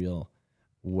this real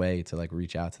way to like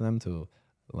reach out to them to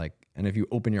like, and if you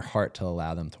open your heart to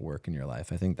allow them to work in your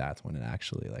life, I think that's when it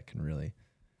actually like can really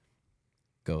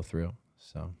go through.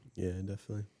 So Yeah,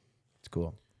 definitely. it's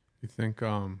cool. You think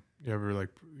you ever like,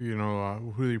 you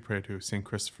know, who do you pray to? St.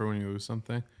 Christopher when you lose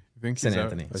something? You think Saint he's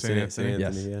Anthony. Saint Anthony?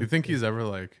 Yes. Yeah. You think he's ever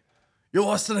like, you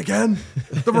lost it again?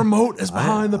 The remote is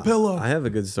behind the pillow. I have a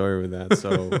good story with that.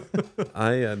 So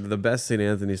the best St.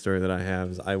 Anthony story that I have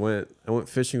is I went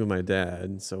fishing with my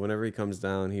dad. So whenever he comes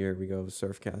down here, we go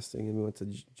surf casting, and we went to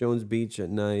Jones Beach at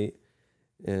night,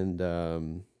 and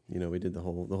you know, we did the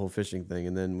whole fishing thing.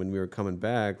 And then when we were coming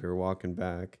back, we were walking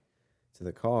back to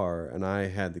the car, and I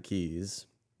had the keys,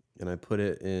 and I put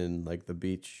it in like the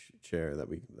beach chair that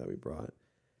we brought.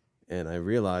 And I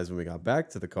realized when we got back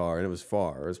to the car, and it was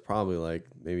far, it was probably like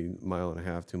maybe 1.5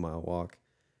 mile, 2 mile walk.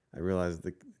 I realized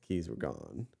the keys were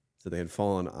gone. So they had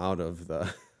fallen out of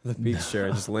the beach chair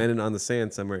and just landed on the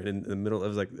sand somewhere in the middle. It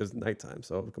was nighttime,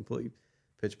 so completely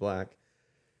pitch black.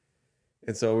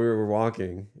 And so we were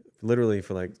walking literally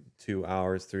for like 2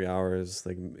 hours, 3 hours,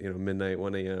 like, midnight,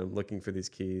 1 a.m., looking for these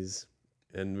keys.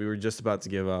 And we were just about to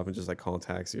give up and just like call a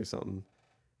taxi or something.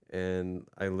 And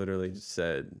I literally just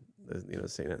said,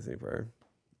 St. Anthony prayer.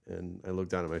 And I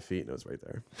looked down at my feet and it was right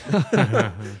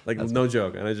there. Like, no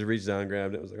joke. And I just reached down and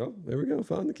grabbed it. I was like, oh, there we go.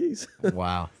 Found the keys.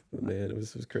 Wow. Man, it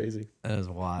was crazy. That is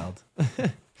wild.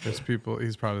 There's people,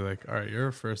 he's probably like, all right, you're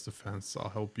a first offense. I'll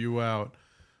help you out.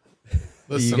 You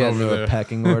Listen get over into there. a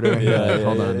pecking order.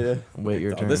 Hold on. Yeah. Wait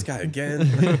your Oh, turn. this guy again.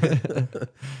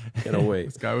 Gotta wait.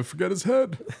 This guy would forget his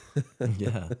head.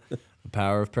 Yeah. The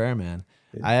power of prayer, man.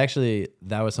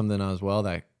 That was something as well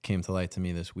that came to light to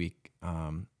me this week.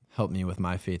 Helped me with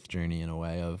my faith journey in a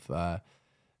way of,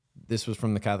 this was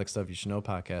from the Catholic Stuff You Should Know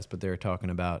podcast, but they were talking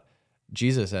about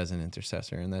Jesus as an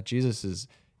intercessor and that Jesus is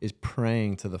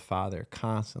praying to the Father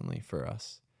constantly for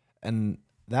us. And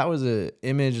that was an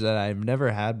image that I've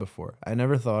never had before. I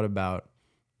never thought about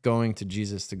going to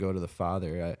Jesus to go to the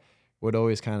Father. I would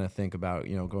always kind of think about,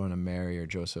 going to Mary or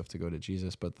Joseph to go to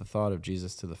Jesus, but the thought of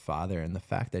Jesus to the Father and the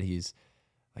fact that he's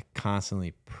like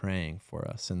constantly praying for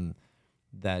us and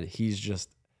that he's just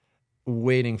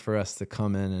waiting for us to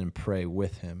come in and pray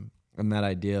with him. And that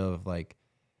idea of like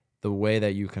the way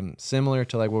that you can, similar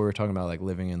to like what we were talking about, like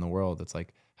living in the world, it's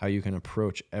like how you can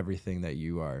approach everything that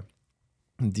you are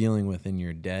dealing with in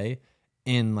your day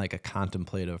in like a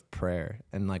contemplative prayer.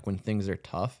 And like when things are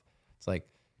tough, it's like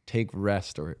take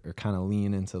rest or kind of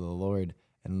lean into the Lord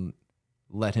and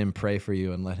let him pray for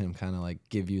you and let him kind of like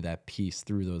give you that peace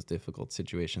through those difficult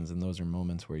situations. And those are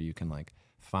moments where you can like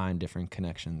find different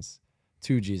connections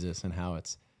to Jesus and how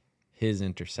it's his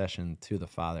intercession to the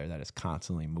Father that is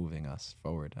constantly moving us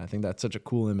forward. I think that's such a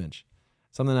cool image,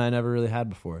 something I never really had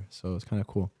before. So it's kind of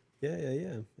cool. Yeah.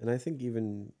 And I think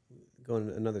even going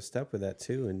another step with that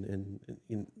too, and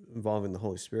involving the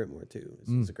Holy Spirit more too,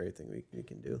 is a great thing we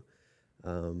can do.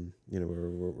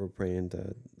 We're praying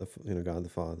to God the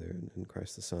Father and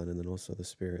Christ the Son, and then also the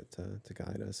Spirit to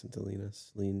guide us and to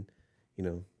lean,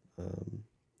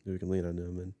 we can lean on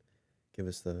Him and give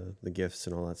us the gifts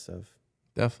and all that stuff.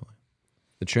 Definitely.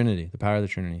 The Trinity, the power of the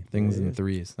Trinity, things in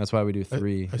threes. That's why we do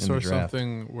three I in saw the draft.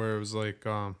 something where it was like,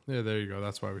 there you go.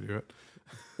 That's why we do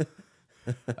it.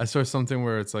 I saw something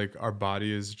where it's like our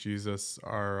body is Jesus,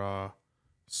 our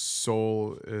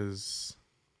soul is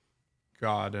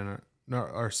God, and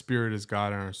our spirit is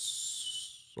God, and our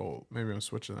soul, maybe I'm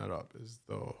switching that up, is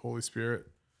the Holy Spirit.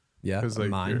 Yeah, 'Cause, a like,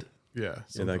 mind. Yeah,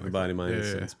 like the body, mind,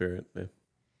 and spirit.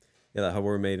 Yeah, like how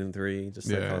we're made in three, just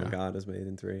like how God is made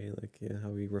in three. Like, how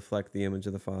we reflect the image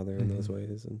of the Father in those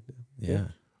ways. And Yeah.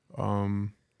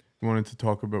 Wanted to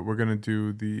talk about, we're gonna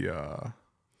do the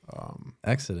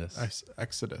Exodus.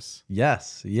 Exodus.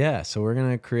 Yes. Yeah. So we're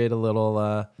gonna create a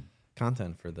little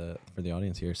content for the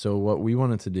audience here. So what we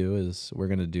wanted to do is we're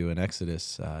gonna do an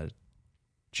Exodus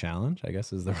challenge, I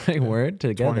guess is the right word,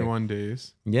 together. 21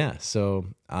 days. Yeah. So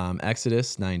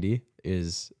Exodus 90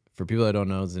 is, for people that don't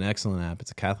know, it's an excellent app.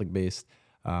 It's a Catholic-based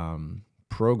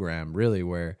program, really,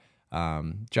 where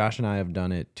Josh and I have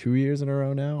done it 2 years in a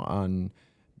row now.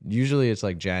 Usually it's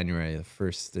like January, the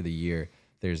first of the year.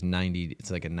 There's 90. It's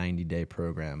like a 90-day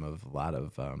program of a lot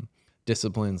of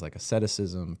disciplines like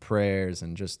asceticism, prayers,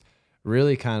 and just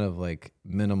really kind of like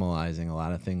minimalizing a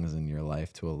lot of things in your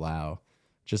life to allow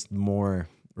just more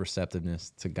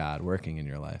receptiveness to God working in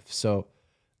your life. So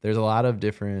there's a lot of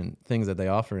different things that they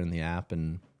offer in the app,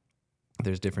 and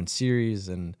there's different series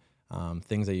and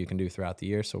things that you can do throughout the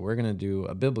year. So we're going to do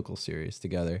a biblical series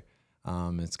together.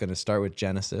 It's going to start with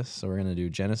Genesis. So we're going to do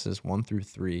Genesis 1 through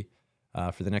 3.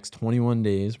 For the next 21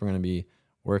 days, we're going to be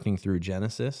working through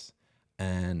Genesis.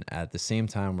 And at the same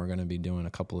time, we're going to be doing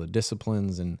a couple of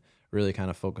disciplines and really kind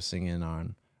of focusing in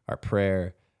on our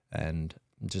prayer and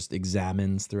just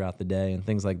examines throughout the day and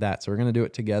things like that. So we're going to do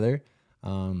it together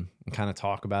and kind of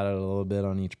talk about it a little bit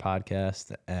on each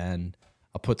podcast. And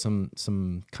I'll put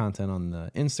some content on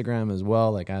the Instagram as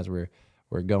well, like as we're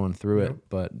going through it.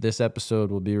 But this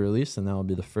episode will be released, and that will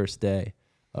be the first day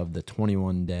of the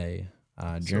 21-day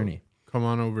journey. So come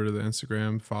on over to the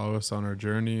Instagram, follow us on our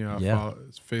journey. Follow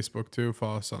Facebook too.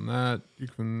 Follow us on that. You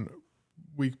can,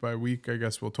 week by week, I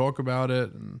guess we'll talk about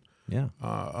it and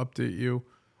update you.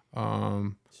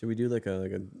 Should we do like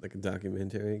a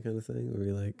documentary kind of thing where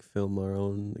we like film our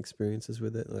own experiences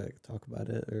with it, like talk about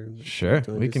it, or sure,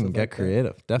 we can get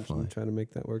creative. Definitely try to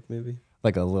make that work, maybe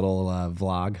like a little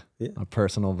vlog, a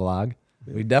personal vlog.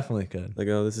 We definitely could. Like,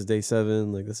 oh, this is day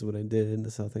 7. Like, this is what I did.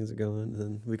 This is how things are going. And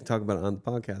then we can talk about it on the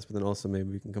podcast, but then also maybe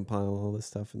we can compile all this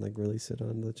stuff and like release it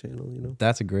on the channel, you know?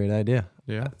 That's a great idea.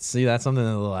 Yeah. See, that's something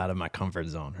that's a little out of my comfort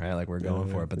zone, right? Like we're going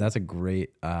Yeah, for yeah. it, but that's a great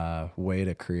way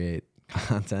to create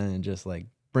content and just like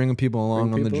bring people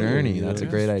along Bring on the people in, journey. you know, That's a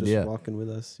yeah. great just idea. walking with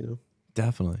us, you know?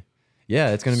 Definitely. Yeah,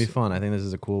 it's going to be fun. I think this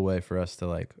is a cool way for us to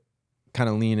like kind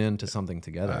of lean into something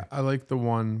together. I like the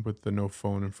one with the no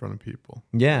phone in front of people.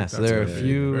 Yeah, so That's there are a very,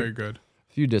 few very good.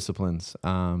 disciplines.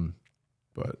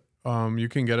 But you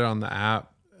can get it on the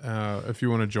app if you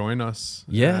want to join us.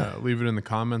 Yeah. Leave it in the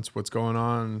comments. What's going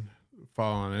on?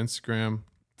 Follow on Instagram.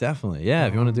 Definitely. Yeah,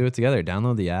 if you want to do it together,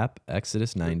 download the app,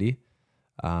 Exodus 90.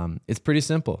 It's pretty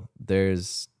simple.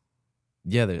 There's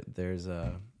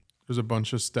There's a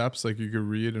bunch of steps like you could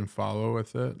read and follow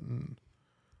with it. And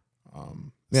it's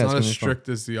Yeah, it's not gonna as be fun. strict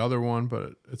as the other one,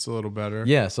 but it's a little better.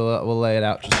 yeah, so we'll lay it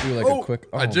out. Just do like a quick.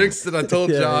 I jinxed it. I told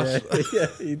Josh. Yeah,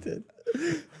 you did.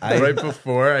 Right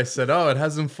before I said, "Oh, it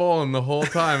hasn't fallen the whole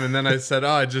time," and then I said,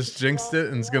 "Oh, I just jinxed it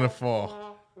and it's gonna fall."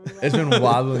 It's been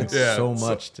wobbling Yeah, so so-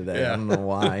 much today. yeah. I don't know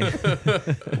why.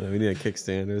 Yeah, we need a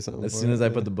kickstand or something. As for soon it, as I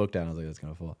yeah. put the book down, I was like, "It's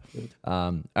gonna fall."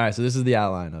 All right, so this is the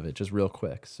outline of it, just real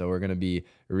quick. So we're gonna be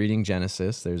reading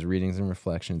Genesis. There's readings and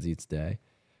reflections each day.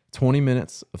 20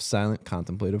 minutes of silent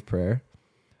contemplative prayer.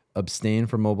 Abstain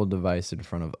from mobile device in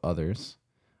front of others.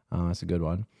 That's a good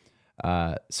one.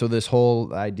 So this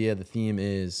whole idea, the theme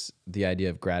is the idea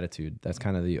of gratitude. That's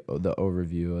kind of the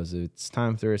overview. As it's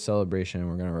time for a celebration, and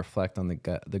we're going to reflect on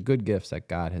the good gifts that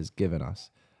God has given us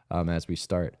as we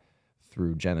start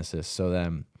through Genesis. So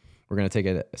then we're going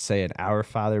to say an Our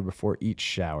Father before each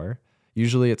shower.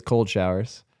 Usually it's cold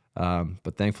showers,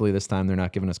 but thankfully this time they're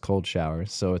not giving us cold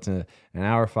showers. So it's an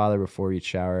Our Father before each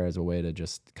shower as a way to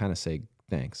just kind of say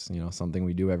thanks. You know, something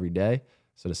we do every day.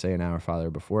 So to say an Our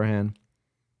Father beforehand.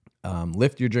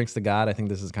 Lift your drinks to God. I think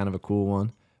this is kind of a cool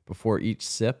one. Before each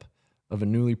sip of a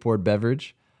newly poured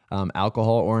beverage,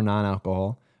 alcohol or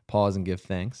non-alcohol, pause and give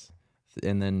thanks.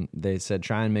 And then they said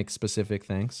try and make specific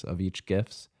thanks of each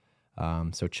gifts.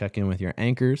 So check in with your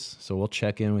anchors. So we'll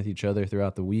check in with each other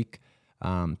throughout the week.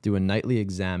 Do a nightly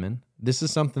examine. This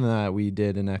is something that we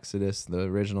did in Exodus, the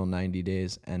original 90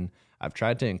 days, and I've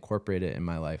tried to incorporate it in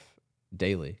my life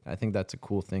daily. I think that's a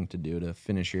cool thing to do, to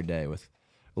finish your day with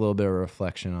a little bit of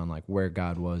reflection on like where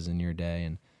God was in your day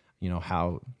and, you know,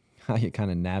 how you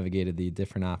kind of navigated the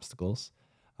different obstacles.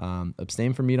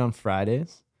 Abstain from meat on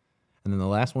Fridays. And then the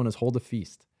last one is hold a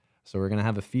feast. So we're going to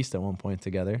have a feast at one point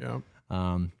together.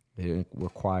 Yeah. It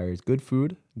requires good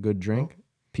food, good drink,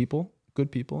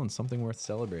 good people, and something worth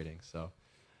celebrating. So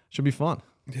should be fun.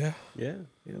 Yeah. Yeah,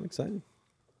 I'm excited.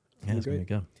 Yeah, it's going to be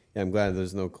good. Yeah, I'm glad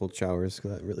there's no cold showers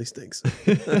because that really stinks.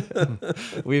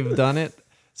 We've done it.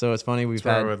 So it's funny. We've That's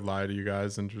where I had. would lie to you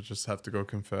guys and just have to go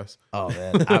confess. Oh,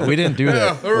 man. We didn't do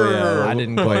that. yeah. I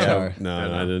didn't cold shower. No,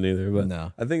 Yeah, I didn't either. But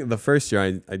No. I think the first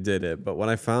year I did it. But what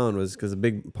I found was because a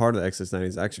big part of the Exodus 90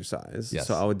 is exercise. Yes.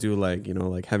 So I would do like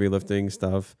heavy lifting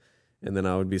stuff. And then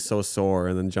I would be so sore,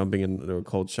 and then jumping into a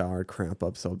cold shower, I'd cramp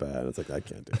up so bad. It's like, I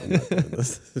can't do it. I'm not doing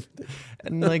this.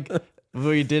 And like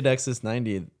we did Exodus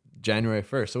 90 January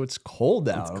 1st, so it's cold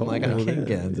out. I'm like, I cold, can't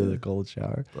get yeah, into yeah. the cold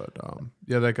shower. But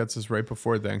yeah, that gets us right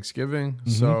before Thanksgiving. Mm-hmm.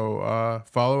 So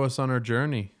follow us on our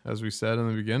journey, as we said in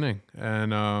the beginning,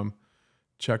 and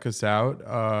check us out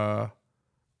on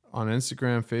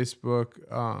Instagram, Facebook.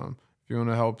 If you want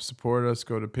to help support us,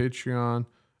 go to Patreon.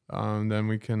 Then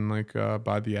we can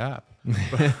buy the app.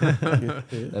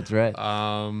 That's right.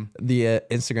 The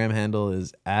Instagram handle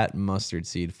is at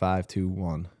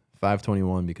mustardseed521.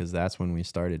 521 because that's when we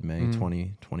started, May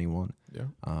 2021. Yeah.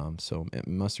 So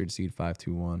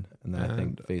mustardseed521, and then I think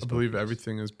And Facebook. I believe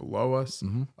everything is below us.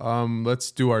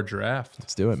 Let's do our draft.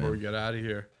 Let's do it, before man. we get out of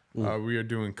here. We are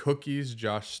doing cookies.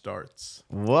 Josh starts.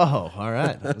 Whoa! All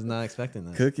right, I was not expecting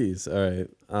that. Cookies. All right.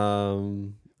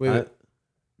 Wait.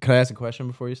 Could I ask a question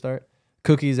before you start?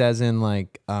 Cookies, as in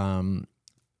like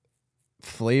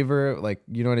flavor, like,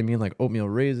 you know what I mean, like oatmeal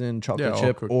raisin, chocolate Yeah, all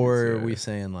chip, cookies, or are yeah, we yeah.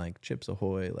 saying like Chips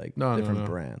Ahoy, like No, different no.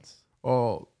 brands?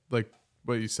 All like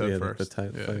what you said Yeah, first. the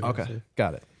type Yeah. flavor. Okay,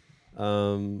 got it.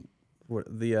 What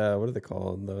are they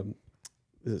called?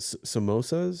 Is it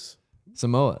samosas?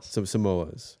 Samoas. Some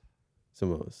Samoas.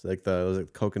 Like those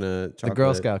like coconut chocolate.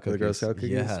 Girl Scout The Girl cookies. Scout cookies.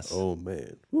 Yes. Oh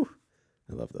man. Whew.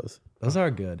 I love those. Those are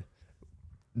good.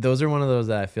 Those are one of those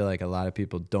that I feel like a lot of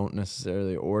people don't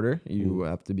necessarily order. You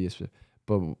have to be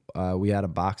but we had a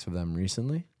box of them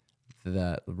recently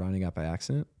that Ronnie got by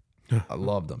accident. I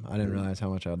loved them. I didn't realize how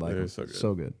much I'd like They're them. so good.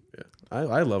 So good. Yeah.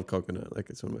 I love coconut. Like,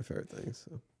 it's one of my favorite things.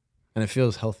 So. And it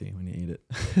feels healthy when you eat it.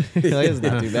 You're like, it's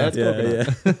not too bad.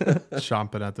 It's coconut.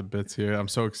 Chomping at the bits here. I'm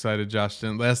so excited. Josh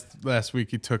didn't. Last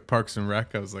week he took Parks and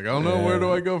Rec. I was like, I don't know, where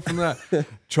do I go from that?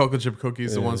 Chocolate chip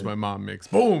cookies, the ones my mom makes.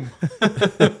 Boom.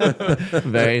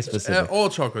 Very specific. All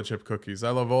chocolate chip cookies. I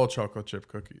love all chocolate chip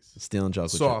cookies. Stealing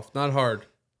chocolate chip. Soft, not hard.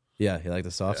 Yeah, you like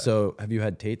the soft. Yeah. So have you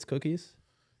had Tate's cookies?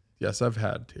 Yes, I've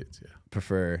had Tate's. Yeah.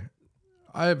 Prefer.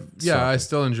 I Softer.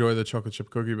 still enjoy the chocolate chip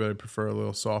cookie, but I prefer a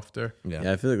little softer. Yeah.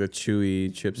 Yeah, I feel like the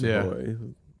chewy Chips Yeah. Ahoy.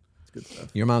 It's good stuff.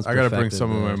 Your mom's I gotta bring perfected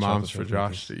some of the my chocolate mom's chip for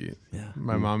Josh cookies. to eat. Yeah.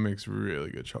 My mom makes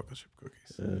really good chocolate chip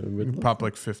cookies. You Good can pop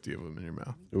like 50 of them in your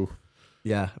mouth. Ooh.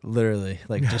 Yeah, literally.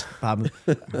 Like just pop.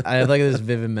 I have like this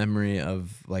vivid memory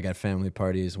of like at family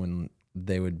parties when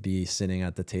they would be sitting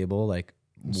at the table, like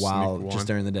while Sneak just one.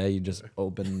 during the day, you just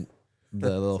open the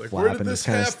little Like, where flap did and this just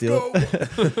kind of half steal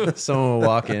it. go? Someone will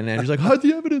walk in and Andrew's like, hide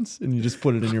the evidence. And you just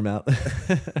put it in your mouth.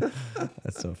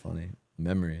 That's so funny.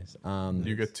 Memories.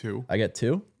 You get 2. I get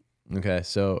 2. Okay.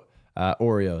 So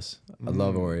Oreos. I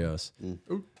love Oreos.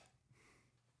 Ooh.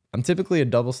 I'm typically a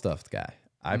double stuffed guy.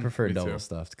 I prefer me double too.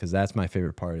 stuffed because that's my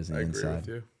favorite part is the I agree inside. with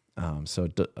you. So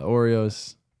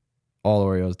Oreos, all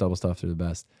Oreos, double stuffed are the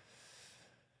best.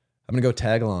 I'm gonna go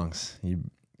tagalongs.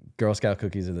 Girl Scout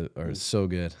cookies are so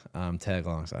good.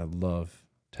 Tagalongs, I love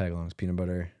tagalongs. Peanut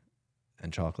butter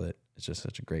and chocolate. It's just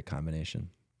such a great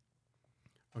combination.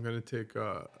 I'm gonna take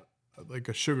like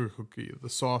a sugar cookie, the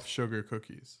soft sugar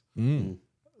cookies.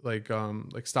 Like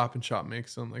Stop and Shop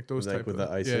makes them, like those Like type with of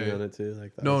the icing yeah. on it too,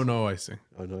 like that. No icing.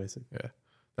 Oh, no icing. Yeah,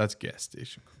 that's gas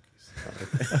station cookies. I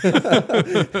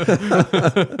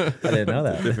didn't know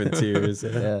that. Different tiers.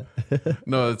 Yeah. Yeah.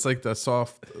 No, it's like the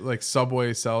soft, like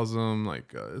Subway sells them.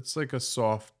 Like it's like a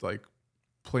soft, like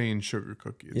plain sugar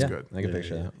cookie. It's Yeah, good. I can Yeah,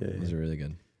 picture yeah, that. yeah, Those are really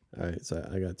good. All right, so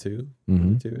I got 2.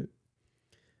 Mhm. 2.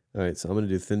 All right, so I'm gonna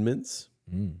do Thin Mints.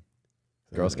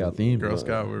 Girl Scout theme. Girl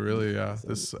Scout, we're really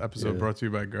this episode yeah. brought to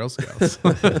you by Girl Scouts.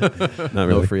 Not No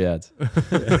really. free ads.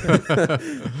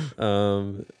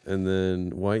 And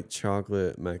then white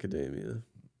chocolate macadamia.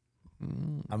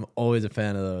 I'm always a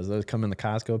fan of those. Those come in the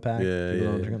Costco pack. Yeah, People yeah,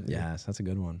 don't drink them. yeah. Yes, that's a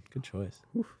good one. Good choice.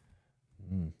 There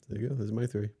you go. Those are my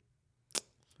 3.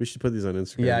 We should put these on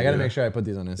Instagram. Yeah, I got to make sure I put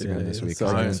these on Instagram this week. So,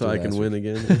 'cause I, didn't so do I last can week. win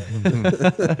again.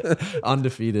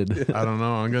 Undefeated. I don't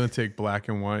know. I'm gonna take black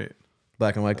and white.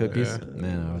 Black and white cookies. Yeah.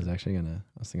 Man, I was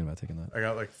thinking about taking that. I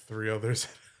got like 3 others.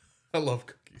 I love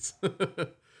cookies,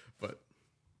 but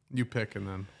you pick and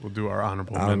then we'll do our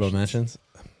honorable mentions.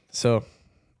 So,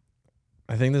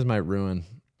 I think this might ruin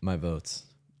my votes,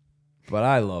 but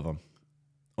I love them.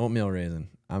 Oatmeal raisin.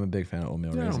 I'm a big fan of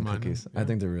oatmeal Yeah, I don't raisin mind cookies. them, I yeah.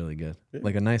 think they're really good. Yeah.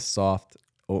 Like a nice soft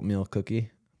oatmeal cookie.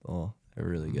 Oh, they're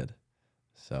really good.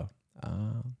 So,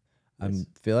 I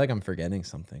feel like I'm forgetting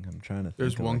something. I'm trying to think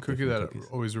There's of, one like, cookie different that cookies.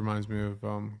 always reminds me of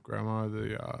grandma.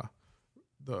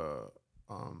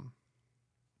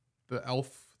 The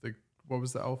elf. What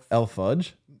was the elf? El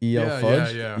Fudge? EL Yeah,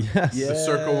 Fudge? yeah. Yes. Yeah. The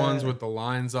circle ones with the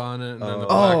lines on it, and then the black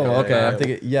Oh, on the okay. I'm back.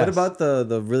 thinking, yes. What about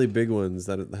the really big ones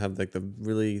that have like the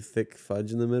really thick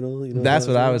fudge in the middle? You know That's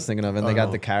what I those was thinking of. And they got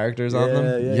Oh. the characters are? on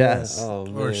them. Yeah, Yes. Oh,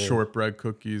 Or man. shortbread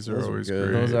cookies are Those are always good.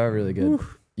 great. Those are really good.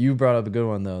 You brought up a good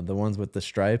one, though. The ones with the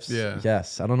stripes. Yeah.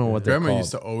 Yes. I don't know what they're Grandma called.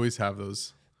 used to always have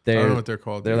those. I They're, don't know what they're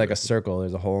called. they're like a either. circle.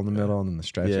 There's a hole in the middle and then the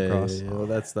stripes Yeah, across. yeah, yeah. Well,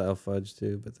 that's the elf fudge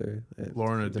too, but they're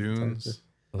Lorna different types. Dunes.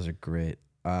 Those are great.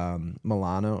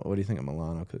 Milano. What do you think of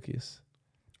Milano cookies?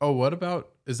 Oh, what about?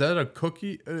 Is that a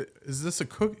cookie? Is this a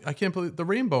cookie? I can't believe the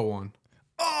rainbow one.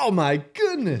 Oh my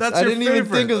goodness! That's I your didn't favorite.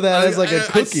 even think of that as like a I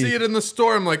cookie. see it in the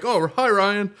store. I'm like, oh, hi,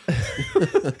 Ryan.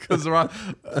 Because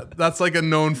that's like a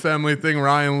known family thing.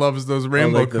 Ryan loves those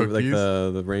rainbow like cookies.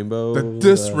 the rainbow. The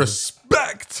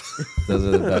disrespect. Those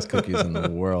are the best cookies in the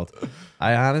world.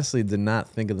 I honestly did not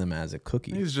think of them as a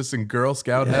cookie. He's just in Girl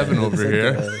Scout heaven over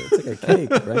here. It's like a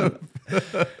cake, right?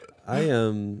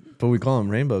 But we call them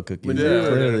rainbow cookies. When we were-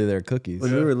 Clearly, they're cookies.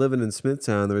 When we were living in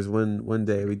Smithtown, there was one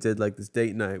day we did like this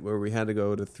date night where we had to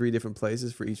go to 3 different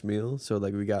places for each meal. So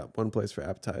like we got one place for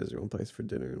appetizer, one place for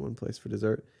dinner, and one place for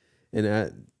dessert. And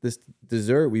at this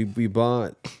dessert, we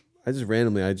bought. I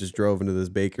just drove into this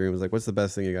bakery and was like, "What's the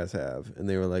best thing you guys have?" And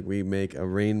they were like, "We make a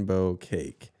rainbow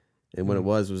cake." And what it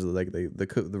was like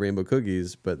the rainbow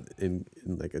cookies, but in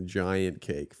like a giant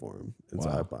cake form. And so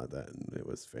Wow. I bought that, and it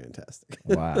was fantastic.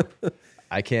 Wow.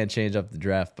 I can't change up the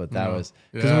draft, but that No. was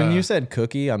because when Yeah. you said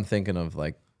cookie, I'm thinking of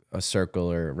like a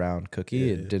circle or round cookie.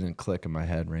 Yeah, It yeah. didn't click in my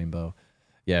head. Rainbow.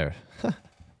 Yeah.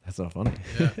 That's so funny.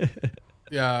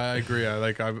 Yeah, I agree.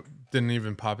 I didn't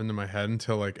even pop into my head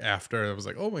until like after. I was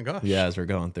like, oh my gosh. Yeah, as we're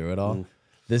going through it all.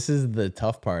 This is the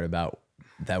tough part about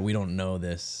that we don't know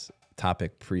this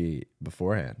topic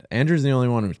beforehand. Andrew's the only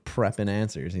one who's prepping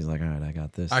answers. He's like, all right, I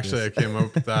got this. Actually, I came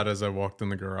up with that as I walked in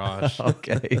the garage.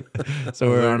 Okay. So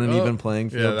we're on an even playing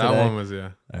field. Yeah, that today. one was,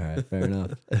 yeah. All right, fair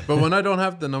enough. But when I don't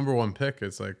have the number one pick,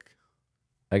 it's like,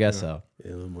 I guess so.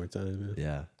 Yeah, a little more time. Yeah.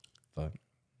 Yeah. But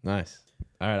nice.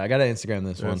 All right, I got to Instagram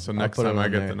this yeah, one. so I'll next put it time I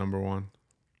on get there. the number one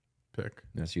pick.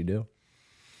 Yes, you do.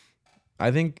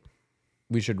 I think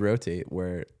we should rotate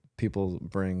where people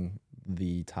bring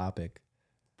the topic.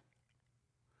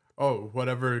 Oh,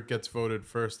 whatever gets voted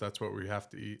first, that's what we have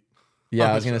to eat.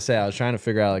 Yeah, I was going to say, I was trying to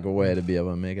figure out like a way to be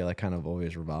able to make it like kind of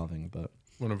always revolving, but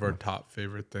One of our top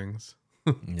favorite things.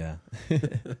 yeah. Cool.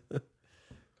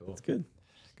 That's good.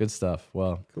 Good stuff.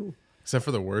 Well, Cool. Except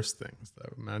for the worst things.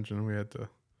 Though. Imagine we had to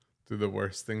do the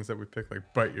worst things that we pick,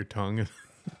 like bite your tongue.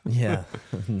 yeah.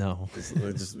 No.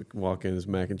 Just walk in, there's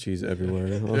mac and cheese everywhere.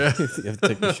 Yeah. You have to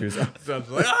take your shoes off. Sounds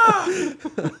like,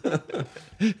 ah!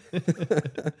 That'd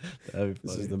be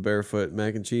This funny. is the barefoot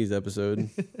mac and cheese episode.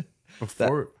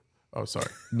 Before. Oh, sorry.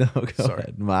 No, go Sorry.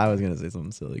 ahead. Well, I was going to say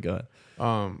something silly. Go ahead.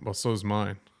 Well, so is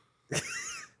mine.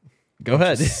 Go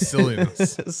ahead.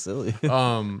 Silliness. Silly.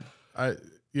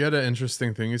 You had an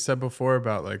interesting thing you said before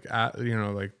about like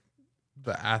like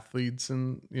the athletes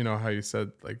and how you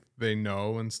said like they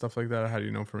know and stuff like that. How do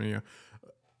you know from you?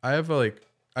 I have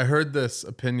I heard this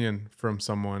opinion from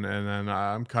someone and then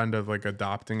I'm kind of like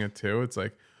adopting it too. It's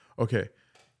like, okay,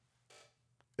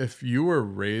 if you were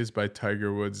raised by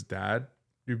Tiger Woods' dad,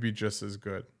 you'd be just as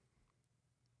good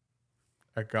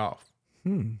at golf.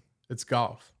 It's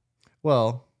golf.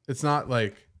 Well, It's not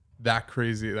like that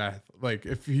crazy that like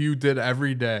if you did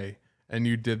every day and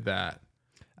you did that.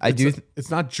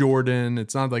 It's not Jordan.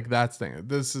 It's not like that thing.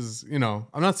 This is, I'm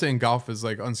not saying golf is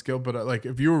like unskilled, but like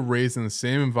if you were raised in the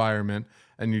same environment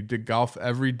and you did golf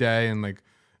every day and like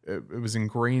it was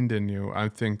ingrained in you, I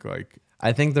think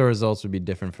the results would be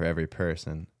different for every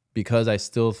person because I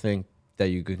still think that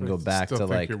you can go back still to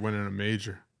think like, you're winning a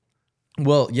major.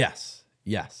 well, yes,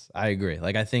 I agree.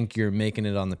 Like, I think you're making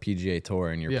it on the PGA Tour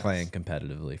and you're Yes. playing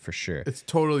competitively for sure. It's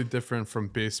totally different from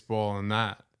baseball and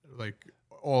that. Like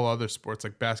all other sports,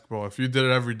 like basketball, if you did it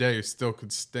every day, you still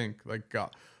could stink. Like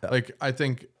God. Like I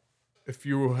think if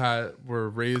you were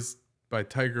raised by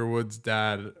Tiger Woods'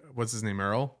 dad, what's his name,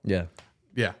 Earl? Yeah.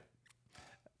 Yeah.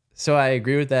 So I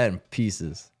agree with that in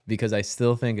pieces because I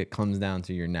still think it comes down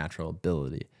to your natural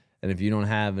ability. And if you don't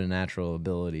have a natural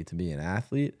ability to be an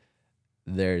athlete,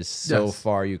 there's so Yes.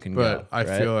 far you can But go. I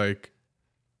right? feel like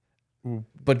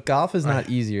But golf is not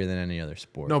easier than any other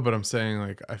sport. no, but I'm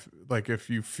saying like if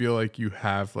you feel like you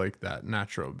have like that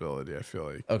natural ability, I feel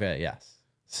like Okay, yes.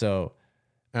 So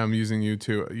I'm using you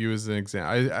as an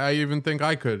example. I even think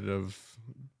I could have,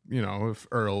 if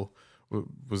Earl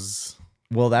was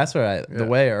well, that's where the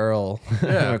way Earl,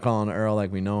 Yeah. we're calling Earl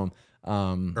like we know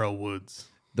him. Earl Woods.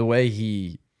 The way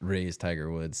he raised Tiger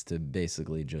Woods to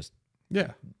basically just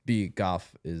Yeah. be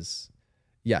golf is,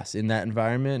 yes, in that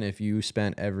environment, if you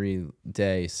spent every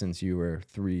day since you were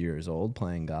 3 years old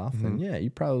playing golf, then yeah, you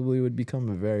probably would become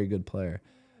a very good player.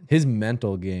 His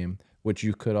mental game, which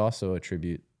you could also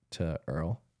attribute to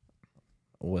Earl,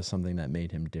 was something that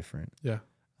made him different. Yeah.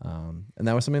 And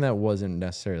that was something that wasn't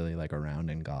necessarily like around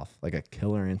in golf. Like a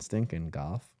killer instinct in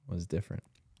golf was different.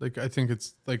 Like I think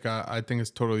it's like I think it's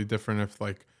totally different if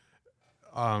like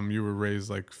you were raised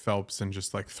like Phelps and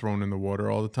just like thrown in the water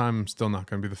all the time. I'm still not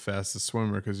going to be the fastest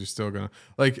swimmer because you're still going to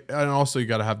like, and also you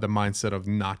got to have the mindset of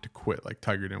not to quit. Like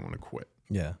Tiger didn't want to quit.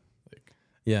 Yeah. Like,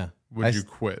 Yeah. would you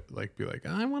quit? Like be like,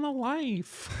 I want a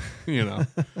life,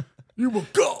 you will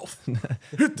golf,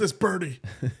 hit this birdie.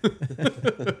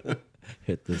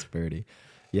 Hit this birdie.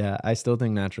 Yeah. I still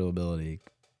think natural ability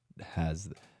has,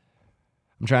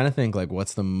 I'm trying to think like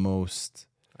what's the most,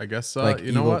 I guess, Like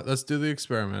you know evil- what? Let's do the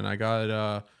experiment. I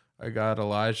got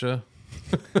Elijah.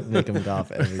 make him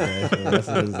golf every day for the rest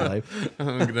of his life.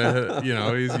 I'm gonna,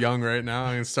 he's young right now.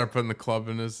 I'm gonna start putting the club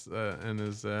in his hand.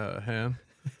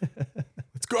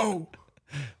 Let's go.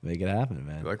 Make it happen,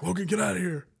 man. Like Logan, get out of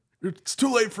here. It's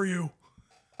too late for you.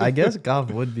 I guess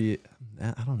golf would be,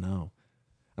 I don't know.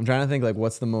 I'm trying to think like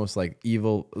what's the most like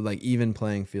evil, like even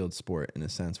playing field sport in a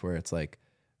sense where it's like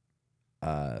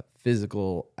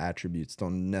physical attributes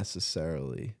don't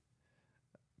necessarily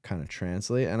kind of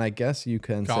translate. And I guess you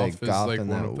can Golf say is golf like in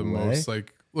one that of the way. most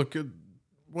like look at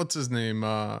what's his name,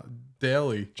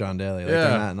 Daly. John Daly, like Yeah.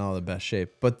 they're not in all the best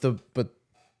shape. But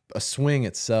a swing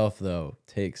itself though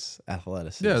takes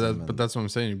athleticism. Yeah, and- but that's what I'm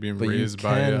saying. You're being but you raised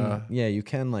can, by you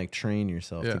can like train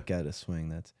yourself Yeah. to get a swing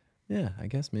that's, I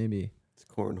guess maybe. It's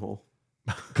cornhole.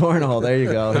 Cornhole, there you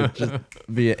go. Just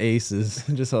via aces,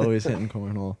 just always hitting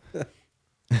cornhole.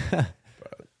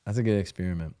 That's a good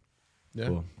experiment. yeah.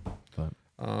 Cool. But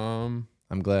Um.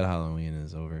 I'm glad Halloween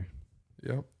is over,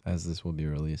 Yep. as this will be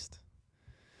released.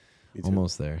 Me too.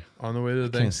 Almost there. On the way to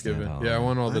can't stand Thanksgiving. Yeah, I Halloween.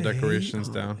 want all the I hate decorations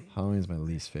down. Halloween. Halloween's my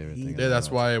least favorite thing. in Yeah, the that's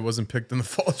world. why it wasn't picked in the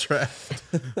fall draft.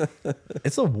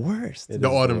 It's the worst. It The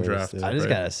is autumn worst, draft. yeah. I just right?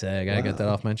 gotta say, I gotta get that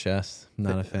Wow. off my chest. I'm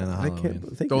not a fan of I Halloween.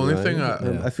 can't. Thank The you, only Ryan. thing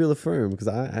I- I feel affirmed because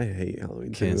I hate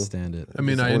Halloween Can't too. stand it. I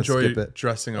mean, just I wanna enjoy skip it.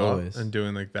 dressing Always. up and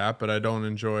doing like that, but I don't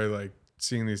enjoy like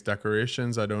seeing these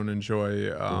decorations. I don't enjoy. You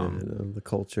know, the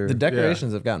culture. The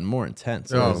decorations have gotten more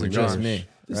intense. Oh It's my just gosh. me,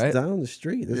 just right? down the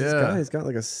street, there's this Yeah. guy. He's got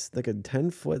like a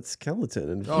 10-foot skeleton,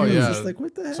 and Oh, he's yeah. just like,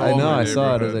 what the heck? It's I all know. my I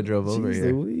saw it as neighborhood. I drove over Jeez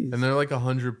here. Louise. And they're like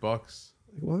 $100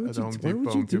 why would at you, Home why Depot.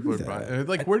 would you And people do are buying. that? and,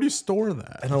 like, where do you store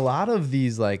that? And a lot of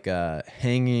these like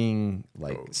hanging,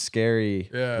 like Oh. scary,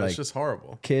 Yeah, like it's just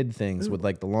horrible. kid things with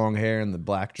like the long hair and the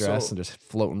black dress So- and just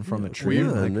floating from a tree. Come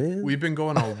on, Like, man. We've been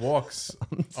going on walks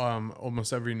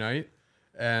almost every night,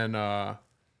 and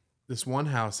this one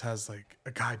house has like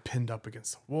a guy pinned up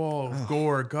against the wall,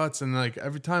 gore, guts, and like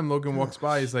every time Logan walks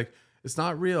by, he's like, "It's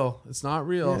not real. It's not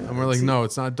real," Yeah, and we're like, it's- "No,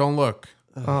 it's not. Don't look."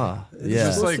 ah, It's yeah.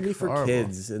 just supposed like to be for horrible.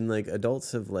 kids, and like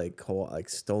adults have like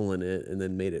stolen it and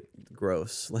then made it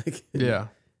gross. Like, Yeah.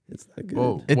 it's not good.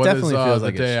 Well, It what definitely is, feels the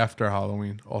like day it's- after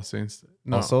Halloween? All Saints.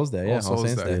 No, All Souls Day, yeah. All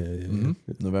Souls Day. Yeah. Mhm.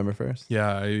 November 1st.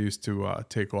 Yeah, I used to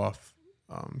take off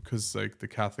because like the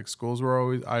Catholic schools were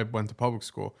always. I went to public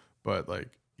school, but like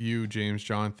you, James,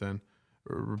 Jonathan,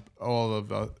 all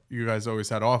of you guys always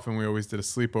had off, and we always did a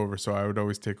sleepover. So I would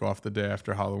always take off the day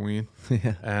after Halloween.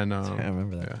 Yeah. And I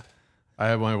remember that. yeah, I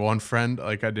had my one friend.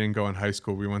 Like I didn't go in high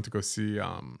school. We went to go see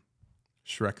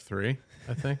Shrek 3,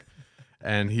 I think,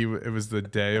 and it was the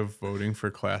day of voting for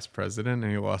class president,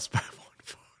 and he lost by 1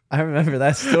 vote. I remember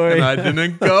that story. And I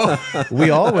didn't go.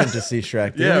 We all went to see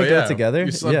Shrek. Didn't we go together?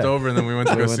 We slept yeah. over, and then we went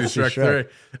to We go went see to see Shrek Shrek.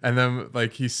 3. And then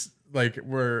like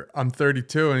I'm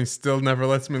 32, and he still never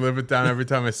lets me live it down. Every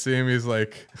time I see him, he's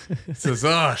like, he says,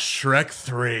 "Oh, Shrek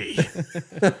 3."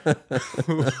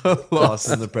 Lost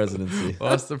in the presidency.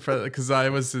 Lost the president because I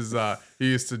was his. He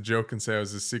used to joke and say I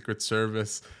was his Secret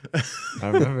Service. I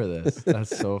remember this.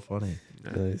 That's so funny.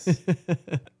 Nice.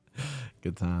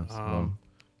 Good times. Well,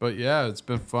 But yeah, it's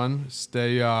been fun.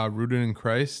 Stay rooted in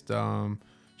Christ.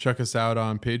 Check us out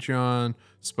on Patreon,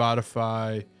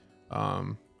 Spotify,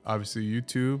 obviously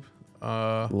YouTube,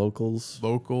 Locals.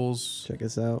 locals. Check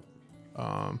us out.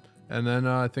 And then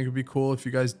I think it'd be cool if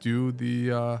you guys do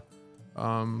the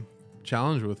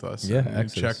challenge with us. Yeah, And you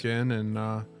Exodus. check in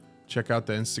and check out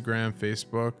the Instagram,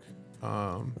 Facebook.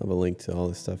 I'll have a link to all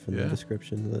this stuff in Yeah. the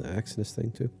description, the Exodus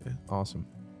thing too. awesome.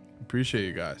 Appreciate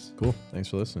you guys. Cool. Thanks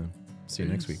for listening. See you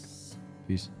next week. Peace.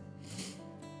 Peace.